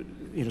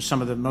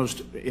 some of the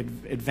most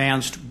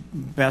advanced,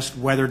 best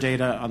weather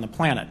data on the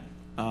planet.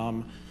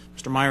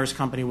 Mr. Myers'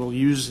 company will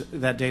use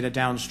that data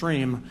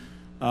downstream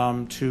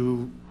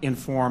to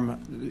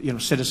inform,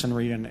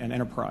 citizenry and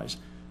enterprise.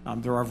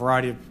 There are a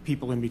variety of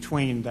people in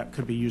between that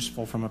could be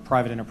useful from a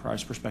private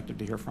enterprise perspective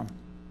to hear from.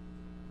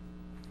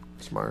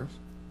 Mr. Myers?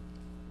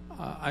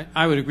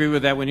 I would agree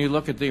with that. When you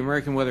look at the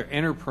American Weather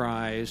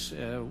Enterprise,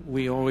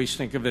 we always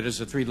think of it as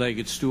a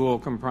 3-legged stool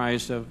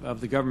comprised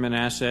of the government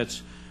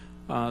assets,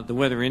 the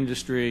weather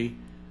industry,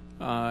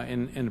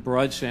 in a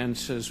broad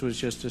sense, as was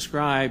just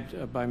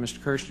described by Mr.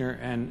 Kirshner,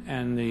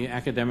 and the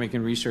academic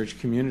and research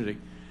community.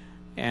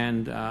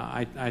 And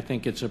I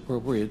think it's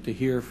appropriate to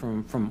hear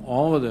from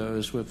all of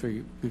those with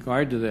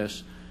regard to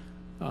this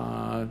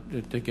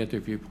to get their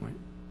viewpoint.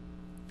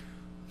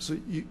 So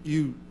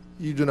you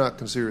do not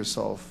consider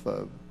yourself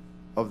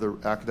of the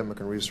academic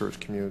and research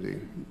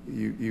community.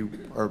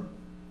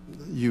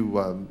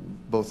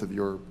 Both of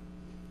your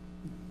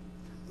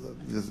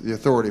the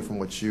authority from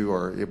which you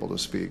are able to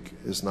speak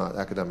is not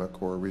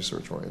academic or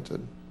research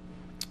oriented.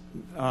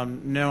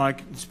 No, I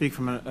can speak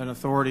from an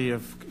authority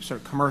of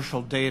sort of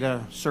commercial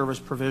data service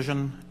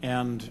provision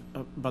and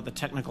about the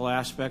technical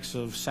aspects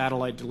of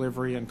satellite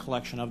delivery and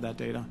collection of that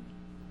data.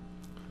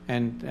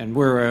 And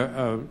we're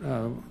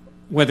a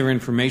weather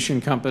information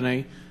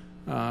company,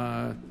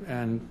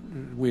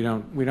 and we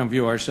don't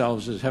view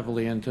ourselves as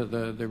heavily into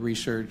the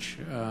research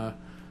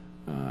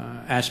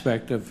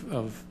aspect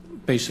of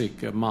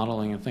basic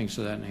modeling and things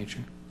of that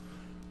nature.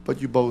 But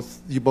you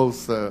both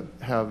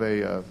have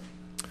a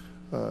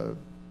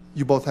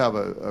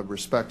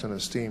respect and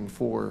esteem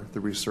for the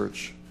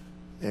research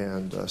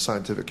and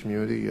scientific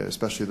community,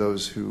 especially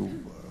those who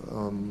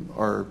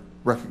are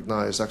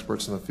recognized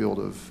experts in the field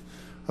of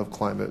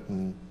climate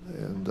and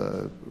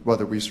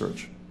weather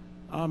research.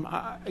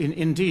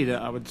 Indeed,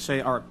 I would say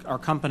our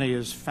company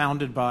is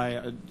founded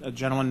by a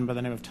gentleman by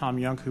the name of Tom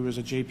Young, who was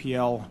at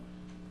JPL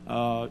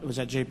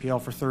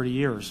for 30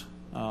 years.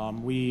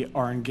 We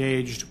are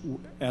engaged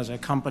as a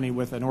company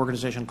with an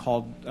organization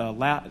called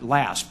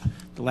LASP,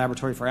 the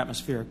Laboratory for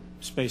Atmospheric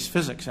Space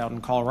Physics, out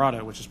in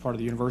Colorado, which is part of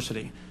the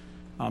university.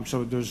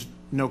 So there's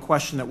no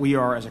question that we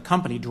are, as a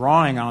company,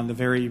 drawing on the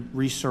very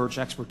research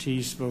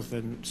expertise, both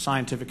in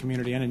scientific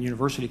community and in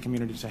university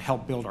community, to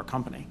help build our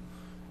company.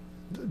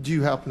 Do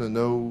you happen to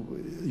know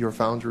your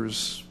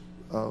founder's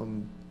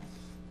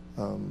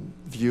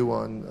view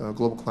on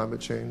global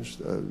climate change?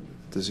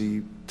 Does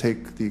he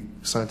take the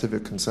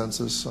scientific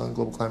consensus on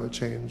global climate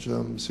change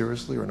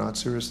seriously or not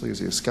seriously? Is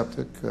he a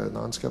skeptic,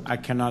 non-skeptic? I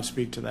cannot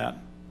speak to that.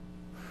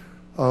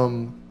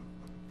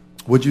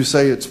 Would you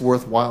say it's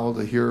worthwhile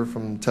to hear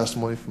from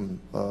testimony from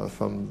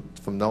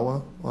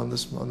NOAA on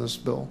this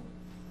bill?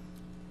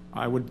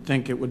 I would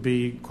think it would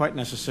be quite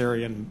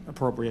necessary and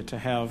appropriate to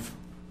have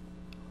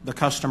the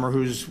customer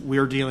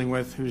we're dealing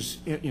with, who's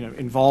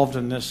involved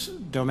in this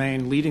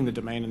domain, leading the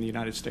domain in the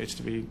United States,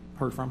 to be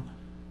heard from.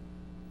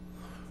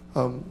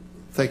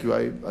 Thank you.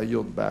 I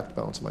yield back the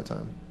balance of my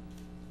time.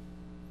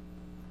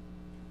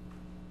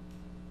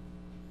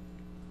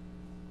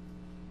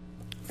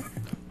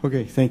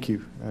 Okay, thank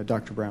you.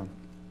 Dr. Brown.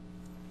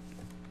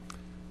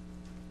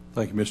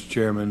 Thank you, Mr.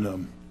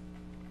 Chairman.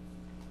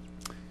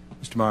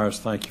 Mr. Myers,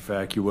 thank you for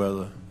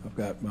AccuWeather. I've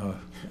got my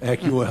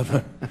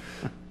AccuWeather.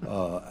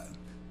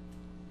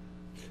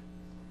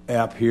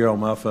 app here on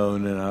my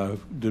phone, and I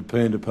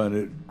depend upon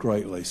it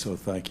greatly. So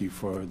thank you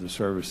for the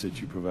service that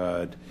you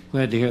provide.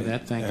 Glad to hear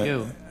that. Thank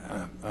you.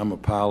 I'm a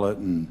pilot,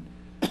 and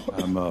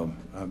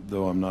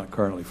though I'm not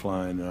currently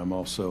flying, and I'm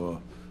also a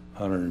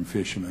hunter and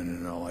fisherman,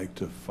 and I like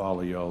to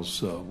follow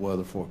y'all's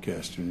weather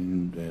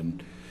forecasting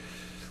and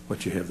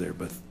what you have there.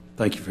 But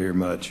thank you very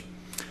much.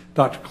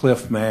 Dr.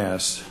 Cliff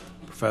Mass,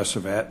 professor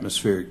of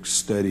atmospheric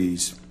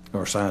studies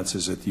or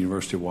sciences at the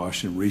University of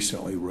Washington,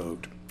 recently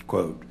wrote,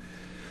 quote,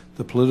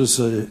 "The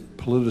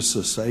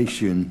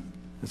politicization,"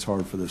 it's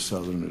hard for the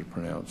Southerner to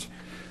pronounce,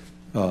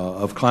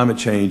 of climate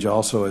change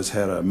also has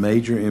had a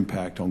major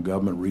impact on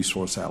government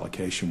resource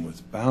allocation,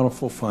 with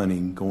bountiful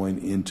funding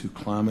going into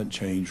climate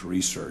change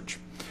research,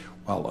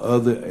 while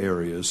other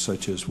areas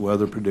such as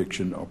weather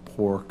prediction are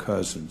poor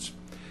cousins.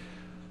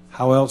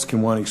 How else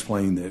can one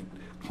explain that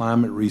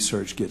climate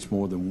research gets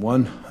more than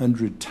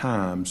 100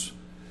 times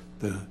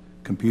the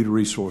computer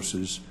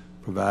resources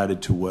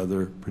provided to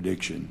weather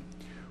prediction,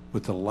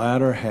 with the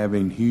latter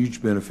having huge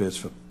benefits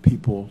for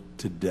people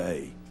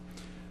today?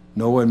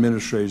 NOAA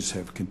administrators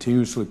have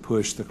continuously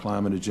pushed the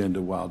climate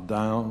agenda while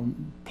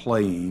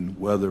downplaying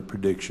weather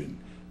prediction.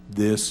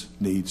 This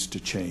needs to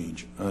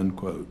change,"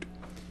 unquote.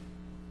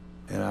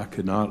 And I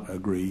could not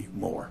agree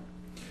more.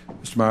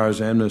 Mr.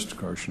 Myers and Mr.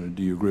 Kirshner,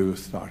 do you agree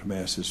with Dr.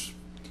 Mass's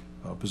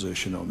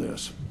position on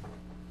this?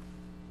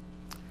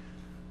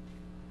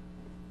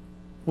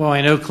 Well,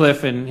 I know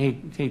Cliff, and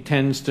he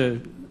tends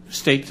to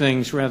state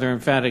things rather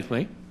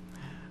emphatically.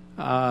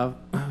 I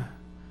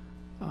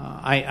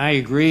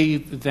agree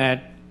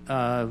that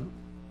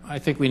I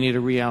think we need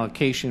a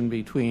reallocation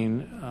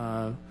between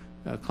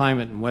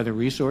climate and weather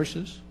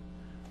resources.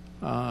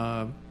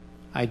 I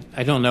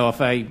don't know if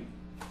I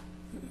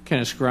can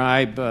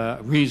ascribe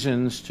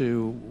reasons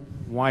to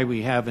why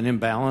we have an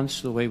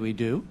imbalance the way we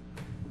do.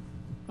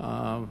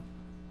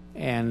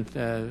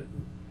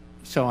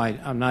 So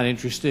I'm not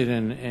interested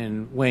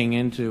in weighing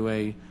into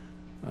a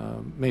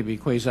maybe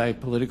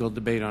quasi-political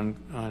debate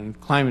on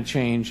climate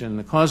change and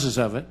the causes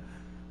of it.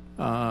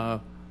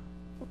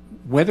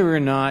 Whether or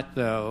not,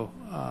 though,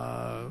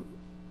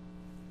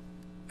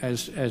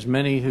 as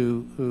many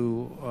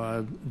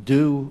who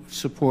do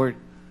support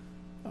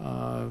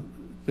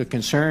the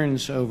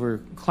concerns over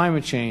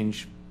climate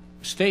change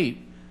state,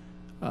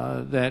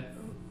 that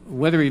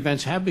weather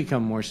events have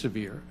become more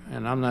severe.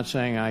 And I'm not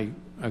saying I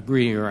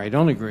agree or I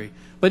don't agree,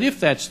 but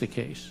if that's the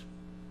case,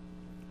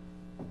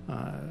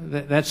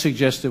 that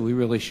suggests that we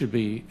really should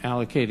be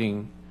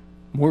allocating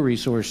more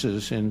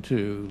resources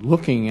into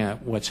looking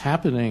at what's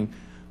happening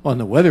on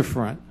the weather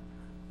front.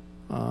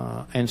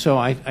 And so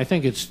I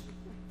think it's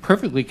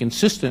perfectly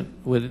consistent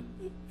with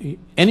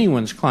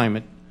anyone's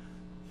climate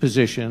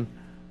position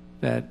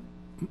that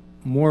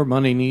more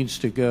money needs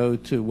to go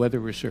to weather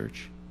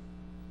research,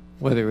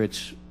 whether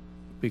it's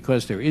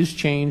because there is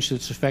change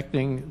that's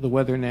affecting the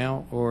weather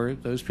now, or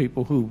those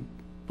people who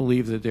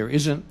believe that there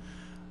isn't,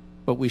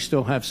 but we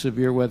still have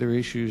severe weather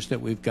issues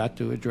that we've got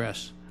to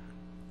address.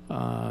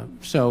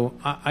 So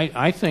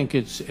I think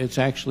it's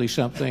actually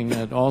something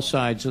that all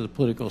sides of the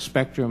political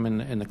spectrum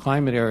in the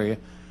climate area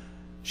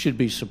should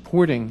be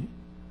supporting,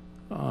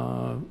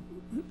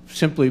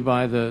 simply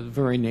by the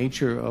very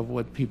nature of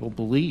what people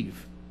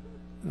believe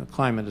the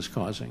climate is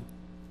causing.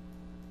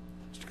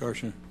 Mr.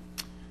 Kirshner.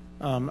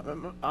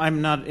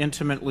 I'm not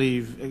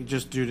intimately,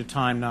 just due to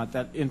time, not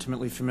that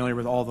intimately familiar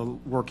with all the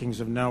workings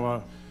of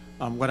NOAA.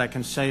 What I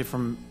can say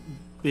from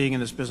being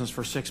in this business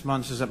for 6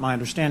 months is that my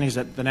understanding is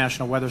that the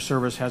National Weather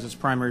Service has its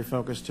primary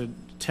focus to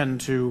tend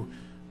to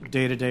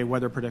day-to-day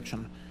weather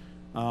prediction.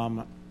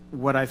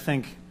 What I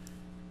think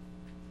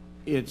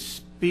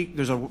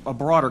there's a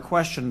broader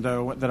question,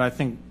 though, that I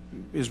think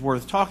is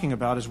worth talking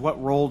about is what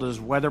role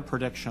does weather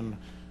prediction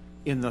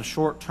in the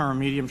short-term,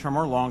 medium-term,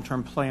 or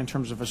long-term play in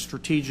terms of a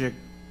strategic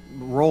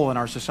role in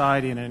our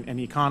society and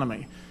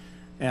economy.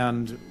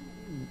 And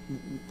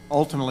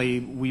ultimately,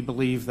 we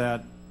believe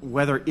that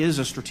weather is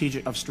of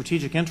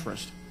strategic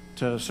interest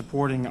to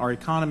supporting our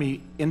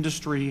economy,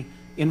 industry,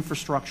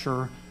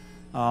 infrastructure,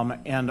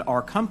 and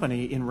our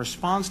company, in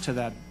response to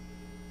that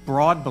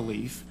broad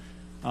belief,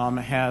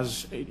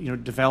 has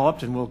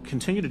developed and will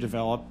continue to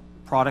develop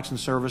products and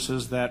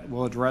services that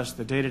will address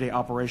the day-to-day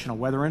operational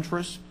weather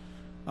interests,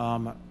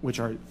 which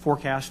are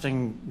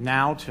forecasting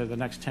now to the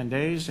next 10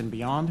 days and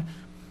beyond,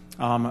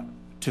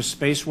 to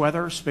space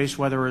weather. Space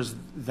weather is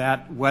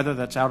that weather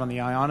that's out in the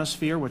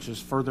ionosphere, which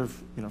is further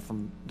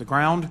from the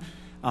ground,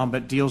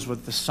 but deals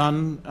with the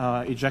sun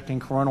ejecting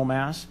coronal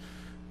mass,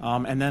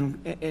 and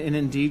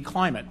indeed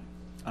climate.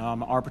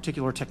 Our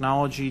particular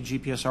technology,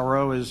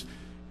 GPSRO, is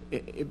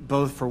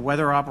both for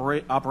weather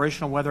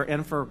operational weather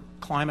and for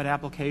climate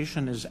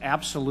application is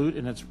absolute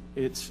in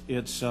its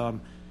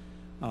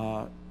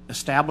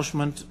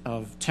establishment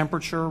of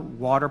temperature,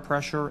 water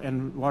pressure,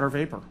 and water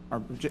vapor,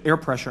 or air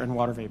pressure and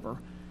water vapor.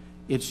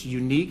 It's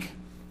unique.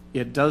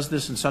 It does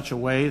this in such a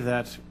way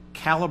that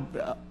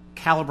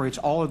calibrates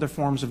all other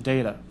forms of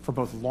data for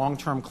both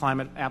long-term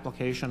climate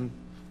application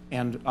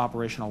and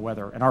operational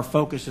weather. And our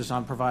focus is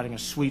on providing a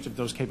suite of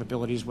those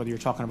capabilities, whether you're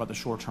talking about the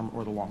short-term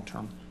or the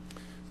long-term.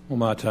 Well,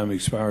 my time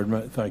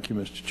expired. Thank you,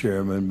 Mr.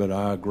 Chairman, but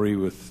I agree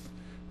with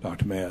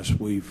Dr. Mass.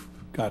 We've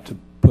got to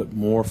put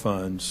more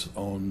funds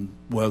on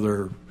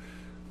weather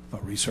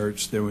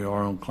research than we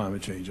are on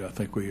climate change. I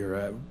think we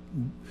are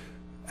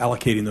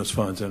allocating those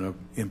funds in an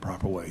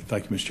improper way.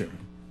 Thank you, Mr. Chairman.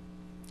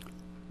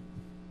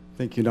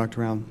 Thank you, Dr.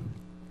 Brown.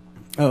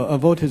 A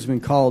vote has been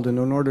called, and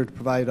in order to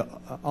provide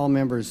all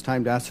members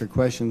time to ask their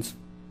questions,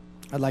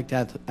 I'd like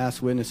to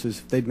ask witnesses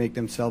if they'd make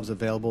themselves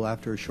available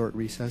after a short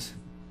recess.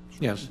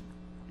 Yes.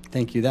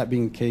 Thank you. That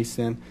being the case,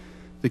 then,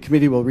 the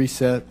committee will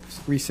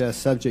recess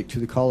subject to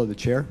the call of the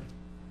chair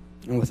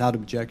and without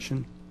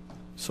objection.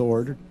 So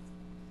ordered.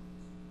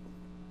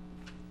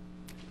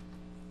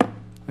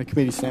 The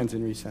committee stands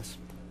in recess.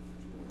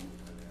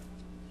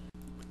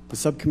 The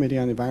Subcommittee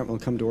on the Environment will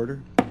come to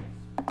order.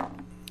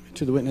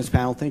 To the witness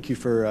panel, thank you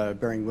for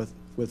bearing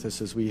with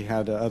us as we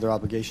had other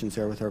obligations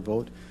there with our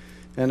vote.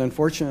 And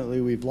unfortunately,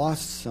 we've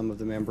lost some of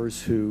the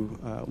members who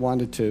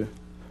wanted to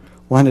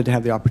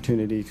have the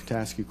opportunity to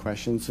ask you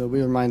questions. So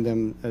we remind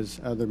them, as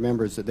other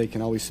members, that they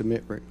can always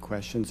submit written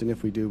questions, and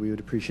if we do, we would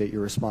appreciate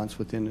your response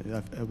within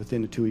a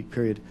 2-week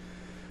period.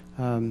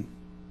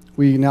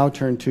 We now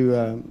turn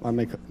to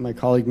my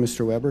colleague,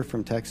 Mr. Weber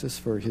from Texas,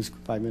 for his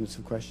 5 minutes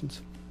of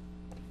questions.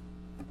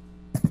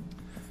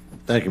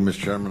 Thank you, Mr.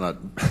 Chairman. I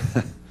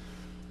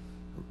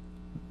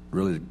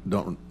really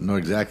don't know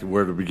exactly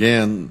where to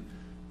begin.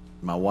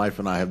 My wife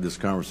and I have this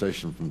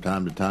conversation from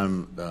time to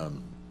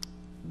time.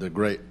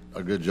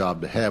 A good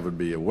job to have would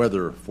be a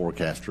weather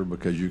forecaster,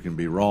 because you can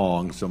be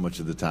wrong so much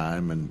of the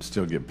time and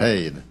still get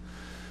paid.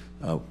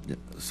 I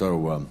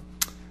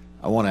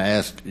want to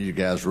ask you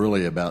guys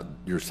really about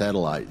your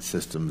satellite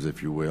systems,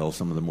 if you will,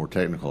 some of the more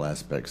technical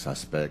aspects, I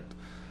suspect.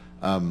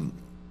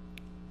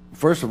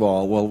 First of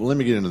all, well, let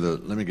me get into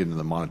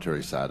the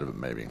monetary side of it,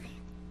 maybe.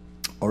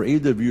 Are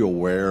either of you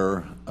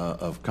aware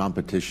of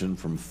competition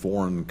from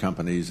foreign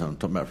companies? I'm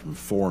talking about from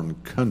foreign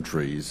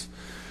countries,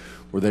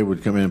 where they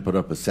would come in and put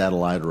up a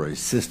satellite or a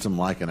system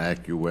like an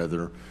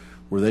AccuWeather,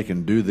 where they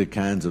can do the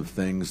kinds of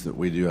things that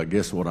we do. I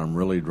guess what I'm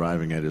really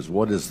driving at is,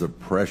 what is the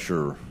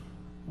pressure?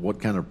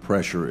 What kind of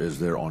pressure is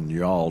there on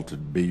y'all to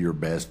be your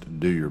best,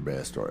 do your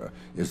best? Or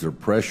is there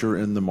pressure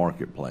in the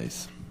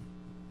marketplace?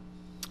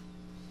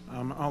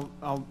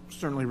 I'll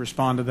certainly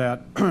respond to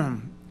that.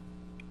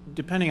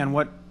 Depending on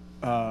what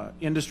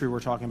industry we're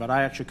talking about,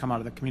 I actually come out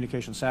of the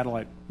communication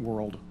satellite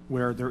world,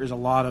 where there is a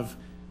lot of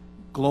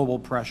global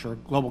pressure,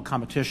 global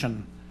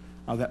competition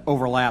that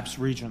overlaps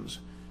regions.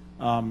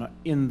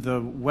 In the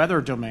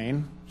weather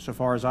domain, so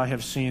far as I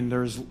have seen,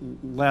 there's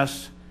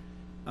less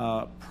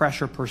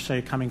pressure per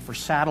se coming for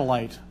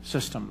satellite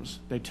systems.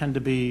 They tend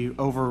to be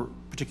over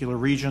particular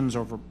regions,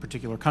 over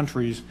particular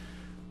countries,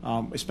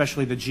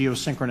 especially the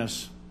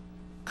geosynchronous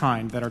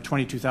kind that are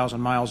 22,000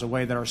 miles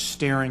away, that are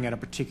staring at a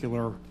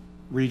particular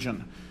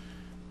region.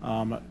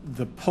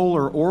 The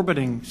polar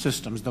orbiting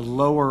systems, the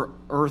lower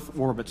Earth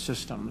orbit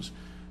systems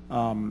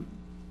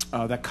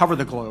that cover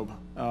the globe,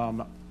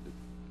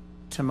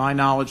 to my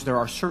knowledge, there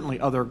are certainly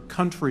other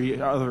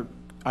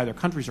either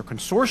countries or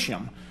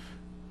consortium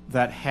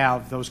that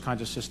have those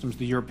kinds of systems.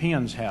 The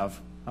Europeans have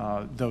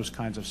those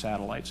kinds of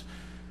satellites.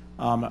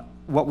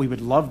 What we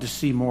would love to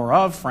see more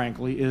of,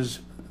 frankly, is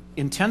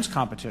intense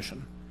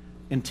competition,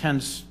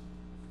 intense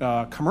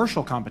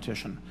commercial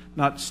competition,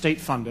 not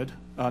state-funded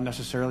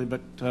necessarily, but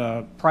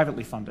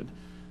privately funded,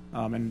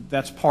 and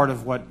that's part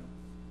of what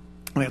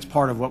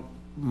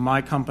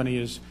my company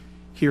is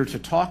here to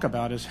talk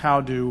about. Is how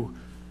do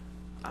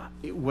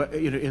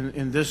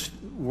in this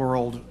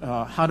world,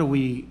 how do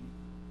we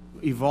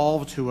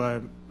evolve to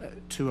a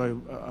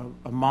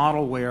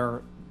model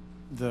where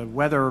the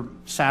weather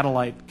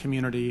satellite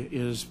community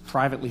is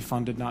privately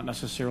funded, not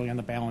necessarily on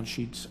the balance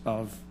sheets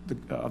of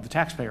the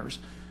taxpayers.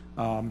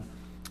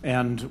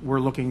 And we're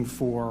looking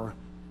for,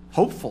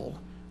 hopeful,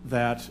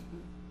 that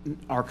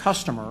our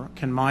customer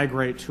can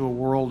migrate to a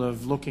world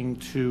of looking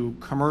to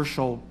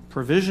commercial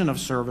provision of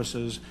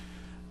services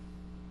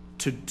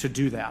to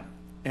do that.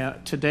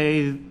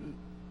 Today,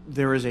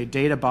 there is a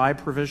data buy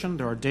provision.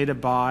 There are data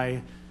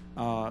buy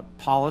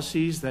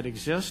policies that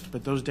exist,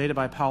 but those data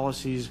buy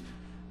policies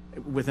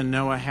within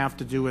NOAA have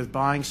to do with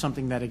buying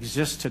something that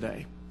exists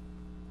today.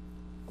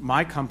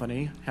 My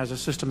company has a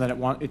system that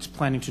it's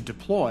planning to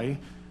deploy,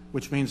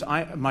 which means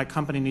my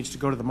company needs to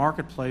go to the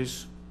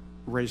marketplace,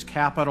 raise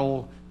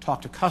capital,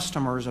 talk to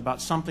customers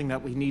about something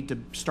that we need to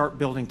start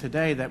building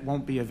today that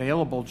won't be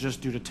available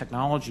just due to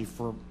technology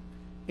for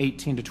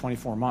 18 to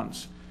 24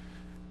 months.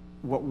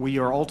 What we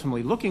are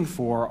ultimately looking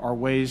for are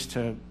ways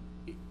to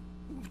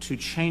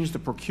change the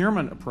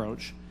procurement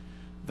approach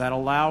that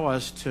allow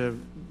us to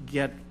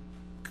get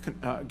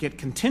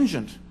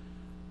contingent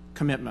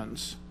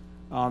commitments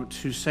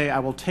to say, I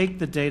will take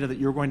the data that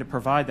you're going to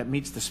provide that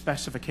meets the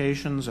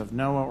specifications of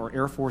NOAA or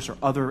Air Force or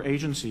other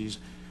agencies,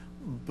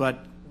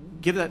 but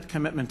give that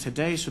commitment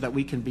today so that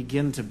we can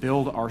begin to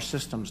build our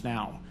systems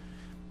now.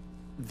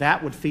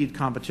 That would feed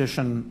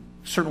competition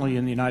certainly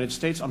in the United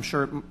States, I'm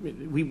sure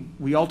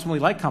we ultimately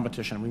like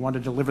competition. We want to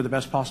deliver the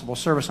best possible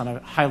service on a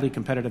highly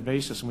competitive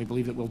basis, and we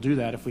believe that we'll do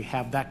that if we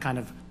have that kind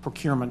of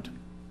procurement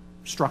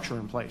structure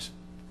in place.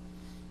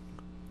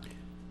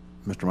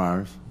 Mr.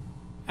 Myers?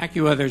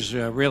 AccuWeather's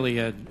really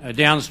a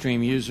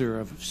downstream user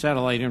of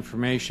satellite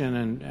information,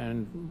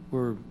 and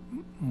we're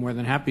more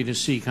than happy to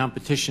see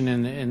competition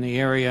in the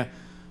area.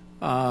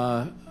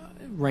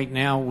 Right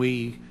now,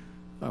 we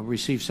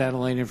receive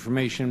satellite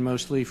information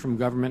mostly from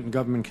government and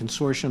government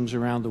consortiums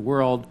around the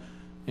world,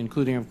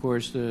 including, of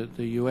course, the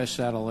U.S.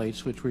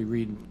 satellites, which we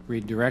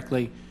read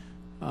directly.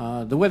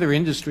 The weather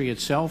industry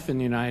itself in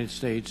the United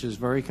States is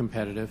very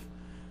competitive,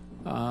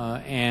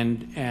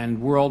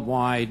 and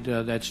worldwide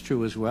that's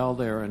true as well.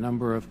 There are a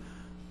number of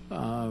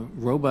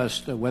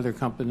robust weather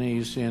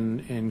companies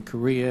in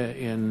Korea,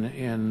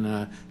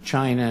 in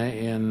China,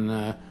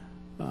 in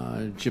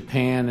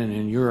Japan, and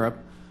in Europe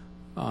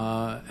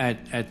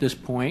at this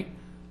point,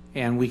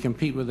 and we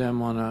compete with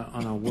them on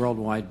a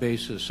worldwide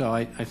basis. So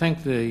I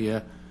think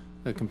the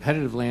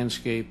competitive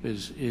landscape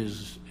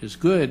is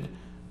good.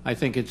 I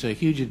think it's a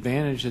huge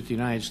advantage that the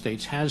United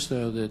States has,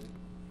 though, that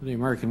the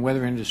American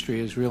weather industry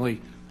is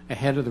really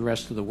ahead of the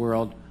rest of the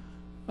world,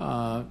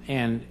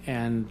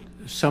 and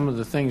some of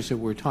the things that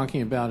we're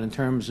talking about in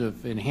terms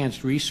of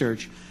enhanced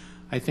research,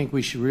 I think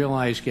we should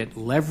realize get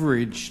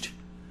leveraged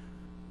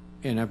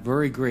in a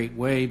very great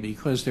way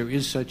because there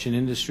is such an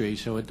industry.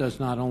 So it does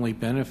not only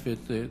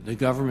benefit the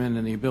government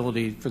and the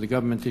ability for the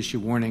government to issue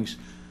warnings,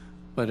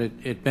 but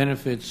it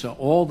benefits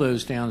all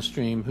those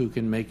downstream who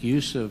can make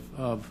use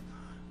of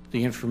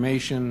the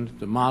information,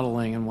 the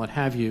modeling, and what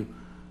have you,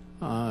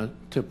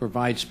 to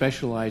provide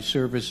specialized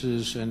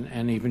services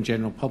and even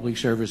general public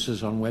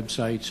services on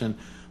websites and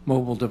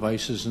mobile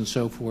devices and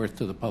so forth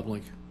to the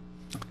public.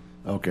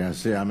 Okay, I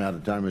see I'm out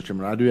of time, Mr.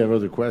 Chairman. I do have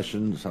other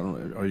questions.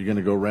 Are you going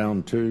to go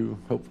round two,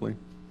 hopefully?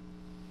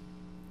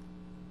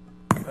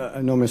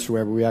 No, Mr.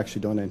 Weber, we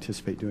actually don't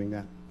anticipate doing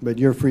that. But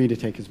you're free to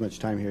take as much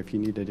time here if you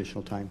need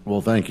additional time. Well,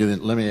 thank you.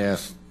 Then let me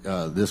ask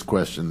this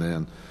question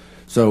then.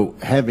 So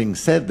having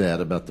said that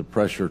about the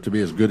pressure to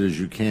be as good as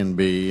you can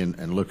be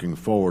and looking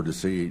forward to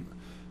see,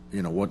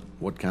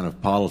 what kind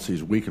of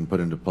policies we can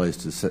put into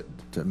place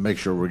to make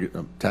sure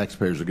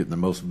taxpayers are getting the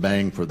most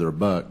bang for their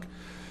buck,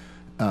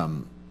 a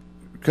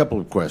couple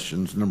of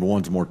questions. Number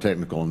one is more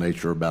technical in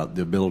nature about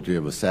the ability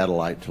of a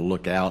satellite to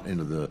look out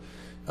into the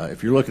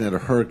if you're looking at a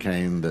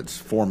hurricane that's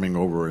forming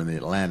over in the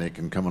Atlantic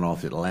and coming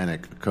off the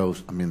Atlantic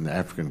coast, the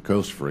African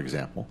coast, for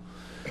example,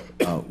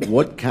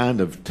 what kind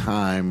of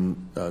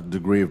time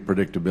degree of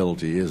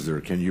predictability is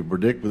there? Can you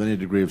predict with any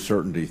degree of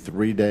certainty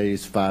 3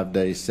 days, 5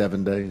 days,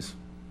 7 days?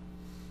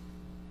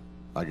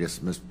 I guess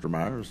Mr.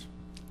 Myers?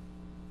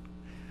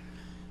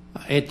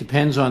 It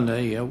depends on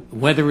the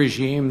weather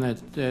regime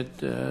that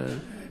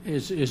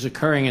is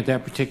occurring at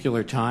that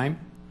particular time.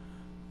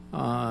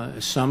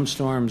 Some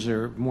storms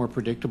are more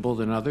predictable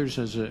than others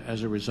as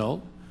a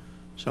result.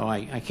 So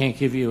I can't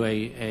give you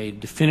a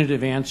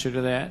definitive answer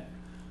to that.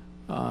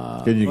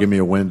 Can you give me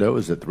a window?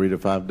 Is it 3 to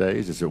 5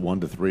 days? Is it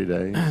 1 to 3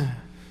 days?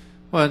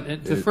 Well,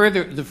 the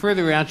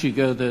further out you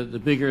go, the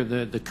bigger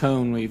the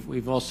cone.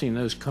 We've all seen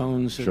those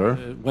cones Sure.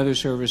 that the Weather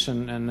Service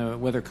and the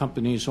weather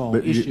companies all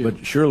issue.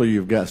 But surely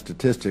you've got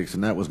statistics,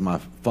 and that was my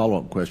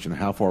follow-up question.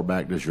 How far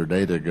back does your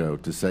data go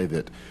to say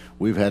that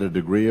we've had a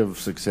degree of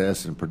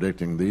success in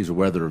predicting these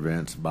weather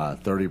events by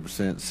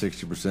 30%,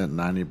 60%,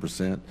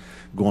 90%,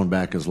 going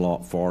back as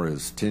far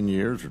as 10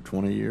 years or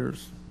 20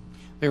 years?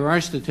 There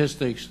are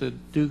statistics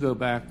that do go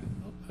back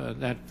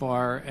that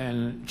far,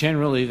 and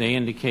generally they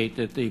indicate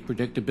that the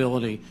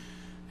predictability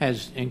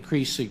has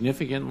increased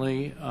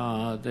significantly,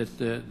 that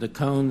the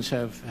cones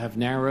have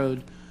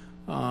narrowed,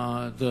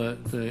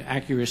 the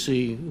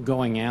accuracy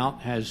going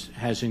out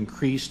has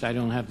increased. I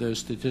don't have those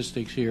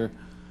statistics here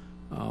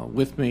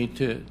with me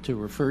to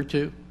refer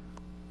to,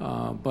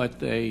 but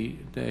they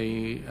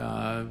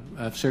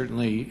have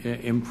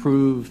certainly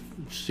improved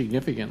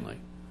significantly.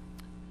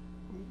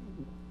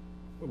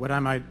 What I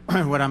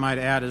might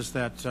add is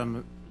that,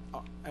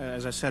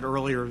 as I said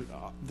earlier,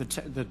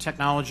 the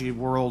technology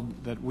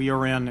world that we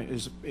are in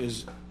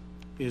is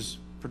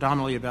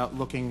predominantly about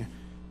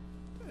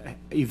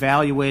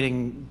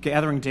evaluating,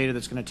 gathering data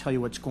that's going to tell you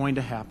what's going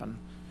to happen.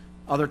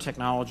 Other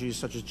technologies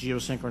such as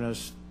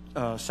geosynchronous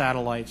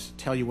satellites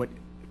tell you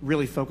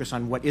really focus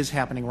on what is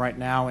happening right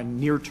now and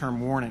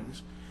near-term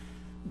warnings.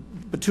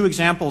 But two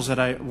examples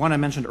one I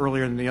mentioned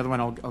earlier and the other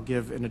one I'll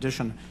give in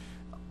addition.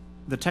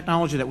 The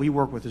technology that we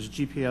work with is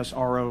GPS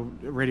RO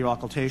radio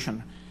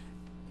occultation.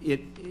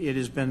 It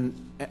has been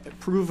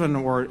proven,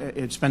 or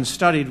it's been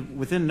studied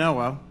within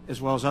NOAA as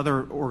well as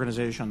other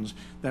organizations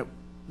that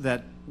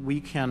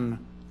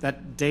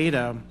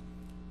data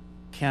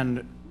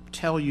can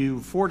tell you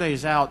 4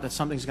 days out that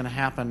something's going to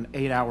happen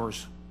 8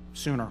 hours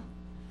sooner.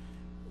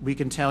 We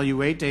can tell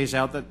you 8 days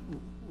out that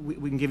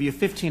we can give you a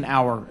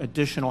 15-hour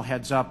additional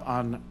heads up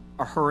on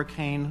a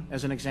hurricane,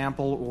 as an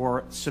example,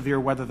 or severe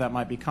weather that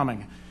might be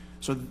coming.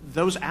 So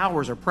those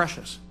hours are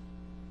precious,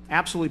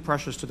 absolutely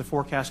precious to the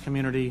forecast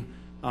community,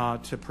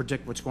 to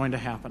predict what's going to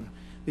happen.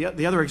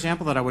 The other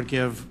example that I would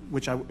give,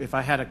 which if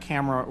I had a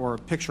camera or a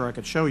picture I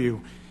could show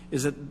you,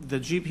 is that the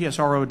GPS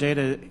RO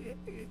data,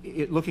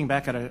 looking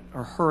back at a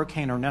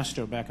Hurricane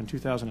Ernesto back in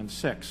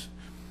 2006,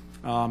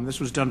 this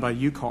was done by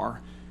UCAR,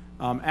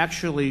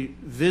 actually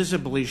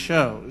visibly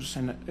shows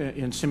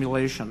in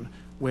simulation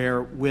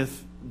where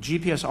with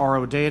GPS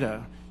RO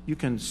data, you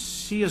can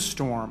see a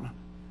storm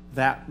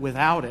that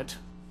without it,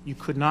 you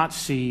could not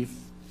see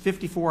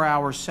 54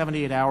 hours,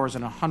 78 hours,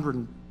 and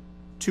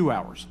 102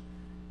 hours.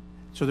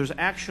 So there's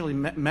actually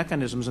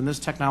mechanisms, and this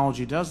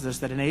technology does this,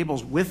 that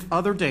enables, with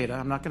other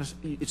data,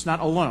 it's not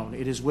alone,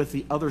 it is with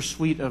the other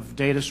suite of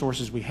data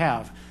sources we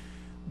have,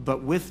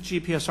 but with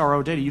GPS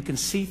RO data, you can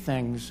see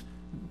things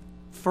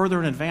further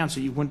in advance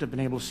that you wouldn't have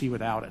been able to see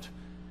without it.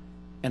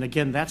 And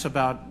again, that's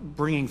about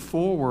bringing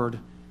forward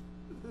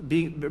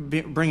the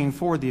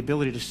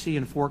ability to see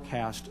and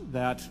forecast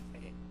that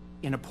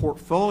in a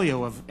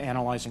portfolio of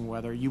analyzing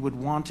weather, you would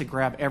want to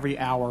grab every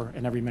hour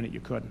and every minute you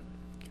could.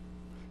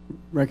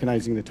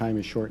 Recognizing the time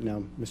is short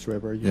now, Mr.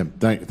 Weber. Yeah,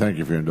 thank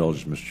you for your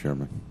indulgence, Mr.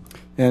 Chairman.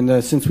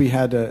 And since we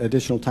had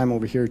additional time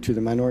over here to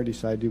the minority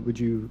side, would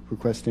you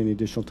request any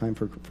additional time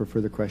for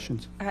further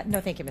questions?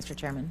 No, thank you, Mr.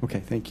 Chairman. Okay,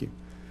 thank you.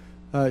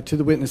 To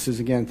the witnesses,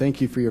 again, thank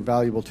you for your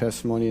valuable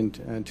testimony,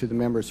 and to the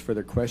members for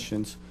their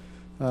questions.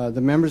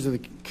 The members of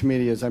the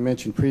committee, as I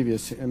mentioned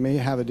previous, may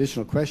have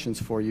additional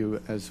questions for you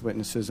as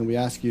witnesses, and we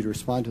ask you to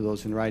respond to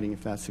those in writing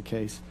if that's the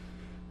case.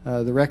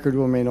 The record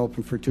will remain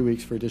open for 2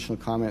 weeks for additional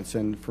comments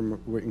and for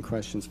written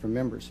questions from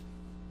members.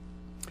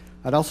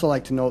 I'd also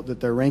like to note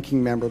that the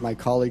ranking member, my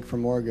colleague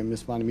from Oregon,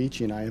 Ms.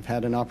 Bonamici, and I have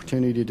had an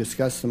opportunity to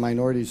discuss the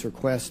minority's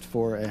request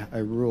for a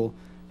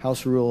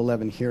House Rule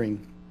 11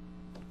 hearing.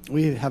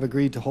 We have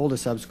agreed to hold a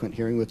subsequent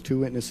hearing with 2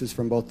 witnesses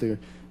from both the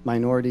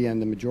minority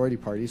and the majority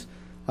parties.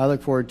 I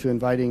look forward to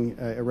inviting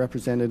a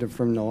representative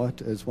from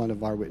NOAA as one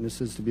of our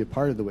witnesses to be a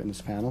part of the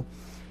witness panel.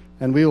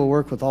 And we will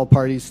work with all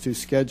parties to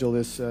schedule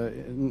this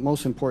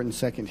most important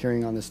second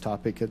hearing on this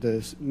topic at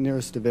the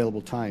nearest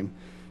available time.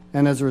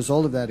 And as a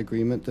result of that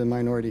agreement, the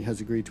minority has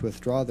agreed to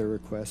withdraw their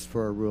request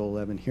for a Rule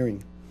 11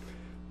 hearing.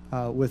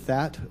 With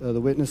that,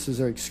 the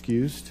witnesses are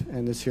excused,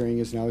 and this hearing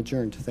is now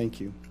adjourned. Thank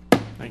you.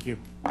 Thank you.